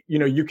think,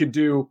 you could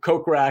do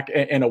Kokrak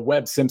and a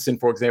Webb Simpson,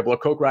 for example, a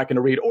Kokrak and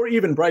a Reed, or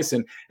even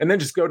Bryson, and then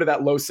just go to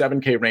that low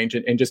 7K range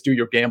and just do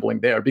your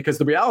gambling there. Because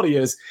the reality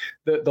is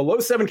the low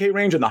 7K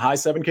range and the high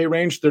 7K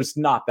range, there's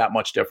not that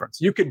much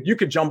difference. You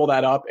could jumble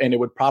that up and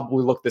it would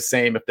probably look the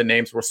same if the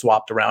names were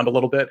swapped around a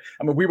little bit.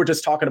 I mean, we were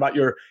just talking about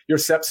your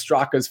Sepp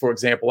Strakas, for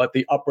example, at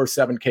the upper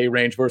 7K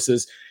range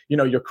versus,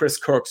 your Chris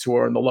Kirks who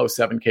are in the low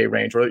 7K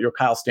range, or your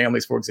Kyle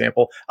Stanleys, for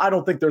example. I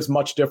don't think there's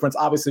much difference.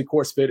 Obviously,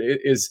 course fit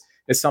is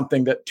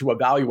something that to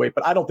evaluate,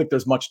 but I don't think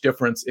there's much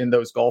difference in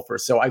those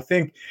golfers. So I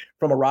think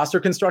from a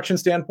roster construction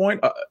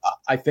standpoint,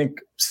 I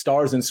think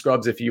stars and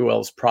scrubs, if you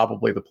will, is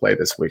probably the play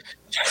this week.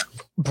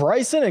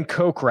 Bryson and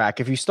Kokrak,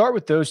 if you start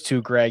with those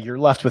two, Greg, you're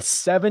left with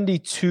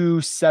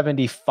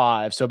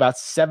 7,275. So about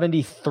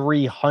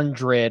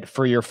 7,300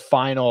 for your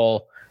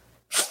final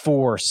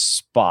 4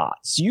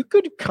 spots. You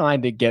could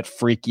kind of get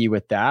freaky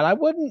with that.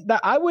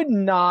 I would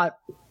not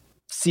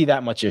see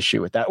that much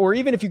issue with that. Or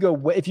even if you go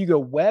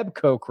web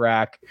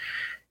Kokrak,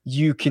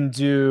 you can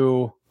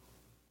do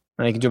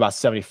about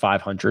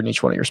 7,500 in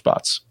each one of your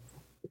spots.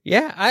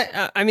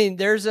 Yeah, I mean,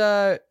 there's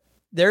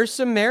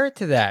some merit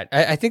to that.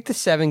 I think the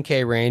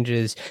 7K range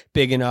is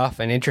big enough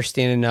and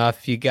interesting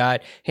enough. You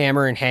got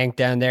Hammer and Hank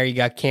down there. You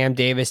got Cam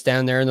Davis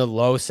down there in the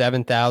low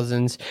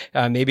 7,000s.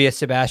 Maybe a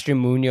Sebastian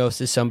Munoz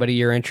is somebody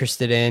you're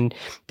interested in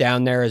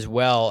down there as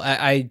well.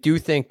 I do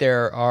think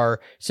there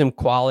are some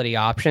quality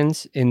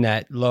options in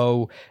that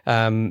low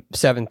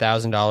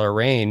 $7,000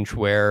 range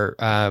where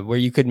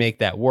you could make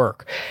that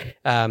work.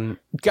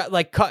 Got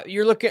like cut.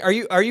 You're looking.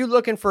 Are you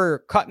looking for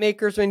cut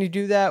makers when you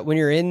do that? When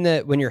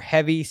you're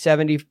heavy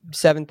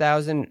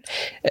 77,000,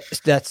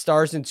 that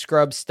stars and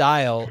scrubs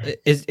style,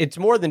 it's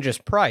more than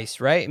just price,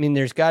 right? I mean,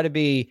 there's got to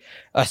be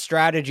a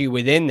strategy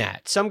within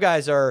that. Some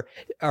guys are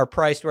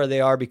priced where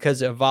they are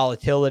because of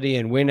volatility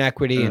and win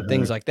equity and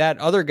things like that.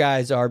 Other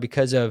guys are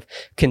because of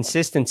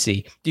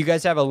consistency. Do you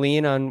guys have a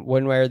lean on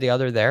one way or the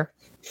other there?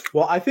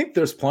 Well, I think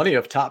there's plenty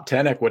of top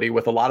 10 equity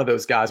with a lot of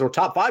those guys, or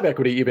top 5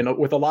 equity even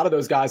with a lot of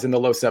those guys in the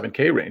low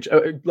 7K range.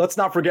 Let's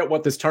not forget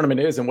what this tournament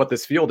is and what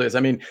this field is. I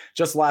mean,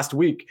 just last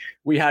week,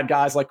 we had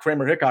guys like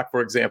Kramer Hickok,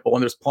 for example,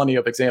 and there's plenty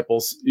of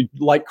examples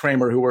like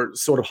Kramer who were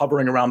sort of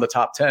hovering around the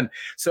top 10.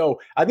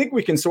 So I think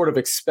we can sort of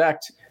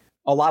expect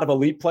a lot of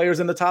elite players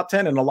in the top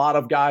 10 and a lot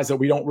of guys that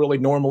we don't really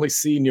normally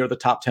see near the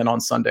top 10 on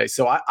Sunday.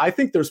 So I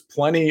think there's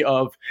plenty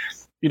of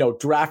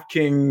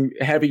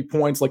DraftKings heavy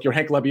points like your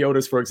Hank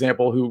Lebiotas, for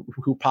example,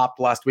 who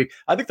popped last week.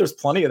 I think there's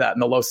plenty of that in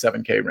the low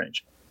 7K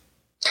range.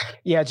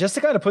 Yeah, just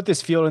to kind of put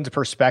this field into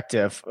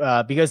perspective,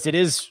 because it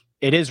is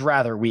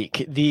rather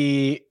weak.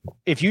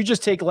 If you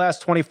just take the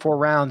last 24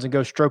 rounds and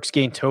go strokes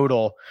gained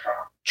total,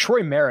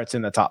 Troy Merritt's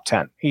in the top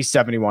 10. He's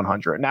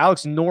 7,100. And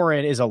Alex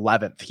Noren is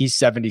 11th. He's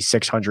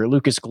 7,600.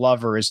 Lucas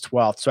Glover is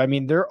 12th. So, I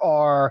mean, there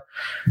are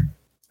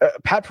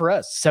Pat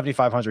Perez,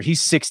 7,500.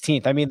 He's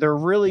 16th. I mean,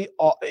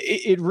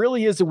 it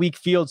really is a weak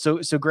field. So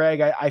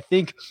Greg, I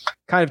think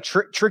kind of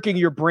tricking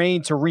your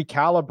brain to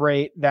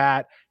recalibrate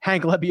that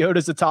Hank Lebioda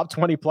is a top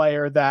 20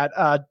 player, that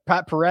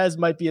Pat Perez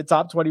might be a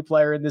top 20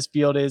 player in this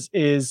field is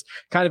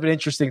kind of an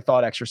interesting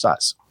thought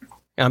exercise.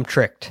 I'm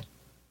tricked.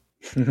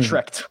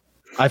 Tricked.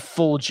 I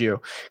fooled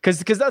you.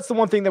 Because that's the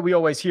one thing that we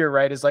always hear,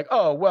 right? Is like,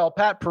 oh, well,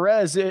 Pat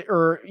Perez,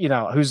 or,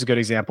 who's a good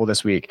example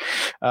this week?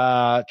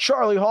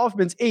 Charlie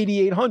Hoffman's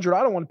 8,800.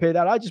 I don't want to pay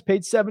that. I just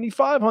paid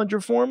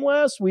 7,500 for him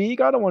last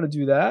week. I don't want to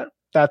do that.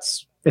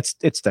 It's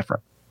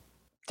different.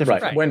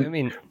 Right.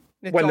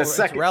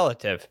 It's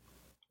relative.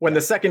 When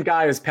the second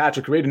guy is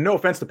Patrick Reed, and no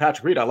offense to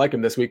Patrick Reed, I like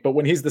him this week, but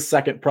when he's the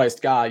second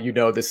priced guy,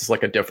 this is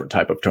like a different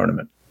type of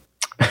tournament.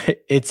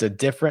 It's a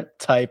different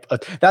type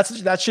of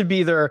that should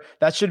be their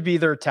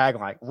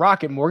tagline.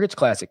 Rocket Mortgage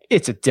Classic.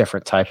 It's a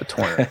different type of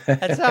tournament.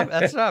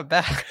 That's not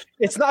bad.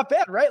 It's not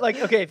bad, right? Like,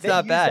 okay, it's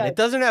not bad. It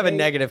doesn't have a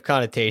negative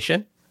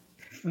connotation.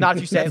 Not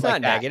if you say it's like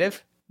not that.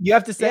 negative. You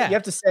have to say you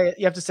have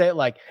to say it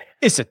like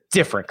it's a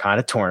different kind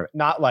of tournament,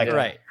 not like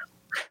right.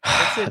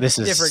 This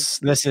is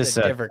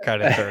a different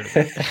kind of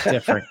tournament.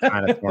 Different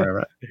kind of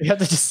tournament. You have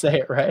to just say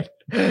it right.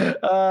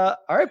 All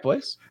right,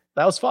 boys.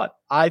 That was fun.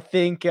 I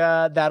think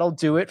that'll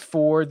do it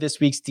for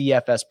this week's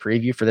DFS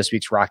preview, for this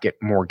week's Rocket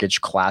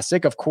Mortgage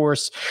Classic. Of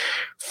course,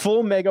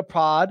 full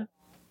Megapod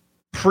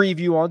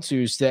preview on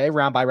Tuesday,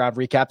 round by round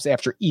recaps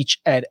after each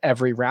and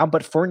every round.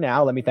 But for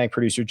now, let me thank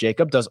producer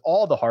Jacob, does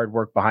all the hard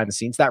work behind the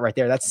scenes. That right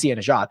there, that's Sia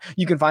Najad.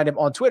 You can find him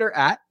on Twitter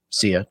at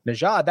Sia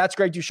Najad. That's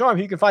Greg Ducharme,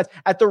 who you can find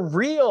at The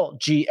Real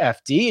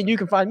GFD. And you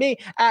can find me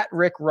at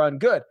Rick Run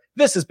Good.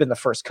 This has been The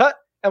First Cut,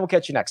 and we'll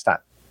catch you next time.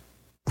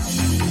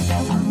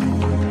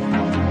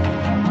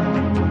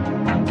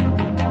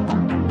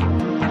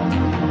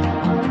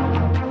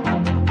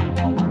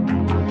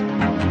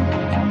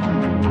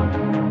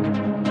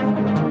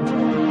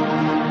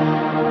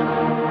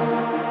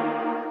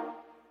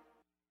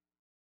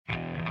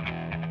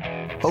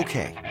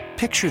 Okay,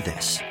 picture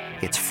this.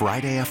 It's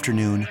Friday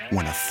afternoon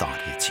when a thought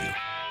hits you.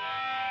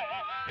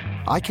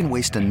 I can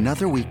waste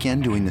another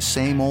weekend doing the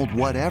same old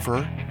whatever,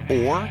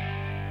 or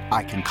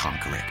I can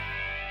conquer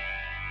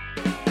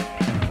it.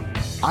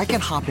 I can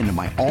hop into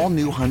my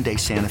all-new Hyundai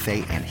Santa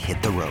Fe and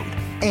hit the road.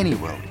 Any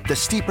road. The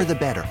steeper, the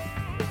better.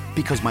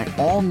 Because my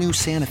all-new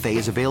Santa Fe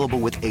is available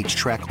with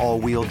H-Track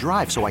all-wheel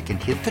drive, so I can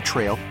hit the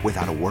trail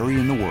without a worry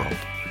in the world.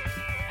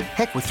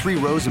 Heck, with 3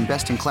 rows and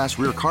best-in-class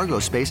rear cargo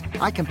space,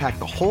 I can pack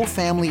the whole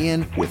family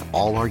in with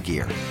all our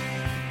gear.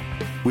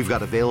 We've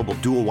got available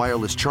dual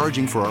wireless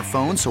charging for our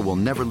phones, so we'll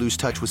never lose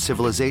touch with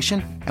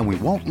civilization, and we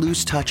won't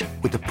lose touch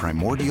with the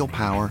primordial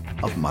power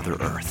of Mother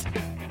Earth.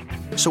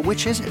 So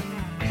which is it?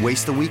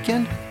 Waste the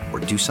weekend or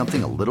do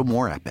something a little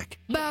more epic?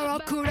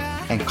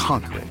 And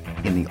conquer it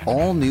in the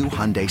all-new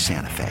Hyundai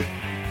Santa Fe.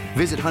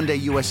 Visit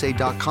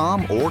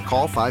HyundaiUSA.com or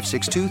call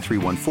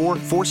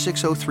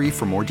 562-314-4603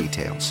 for more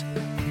details.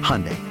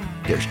 Hyundai,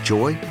 there's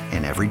joy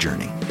in every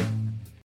journey.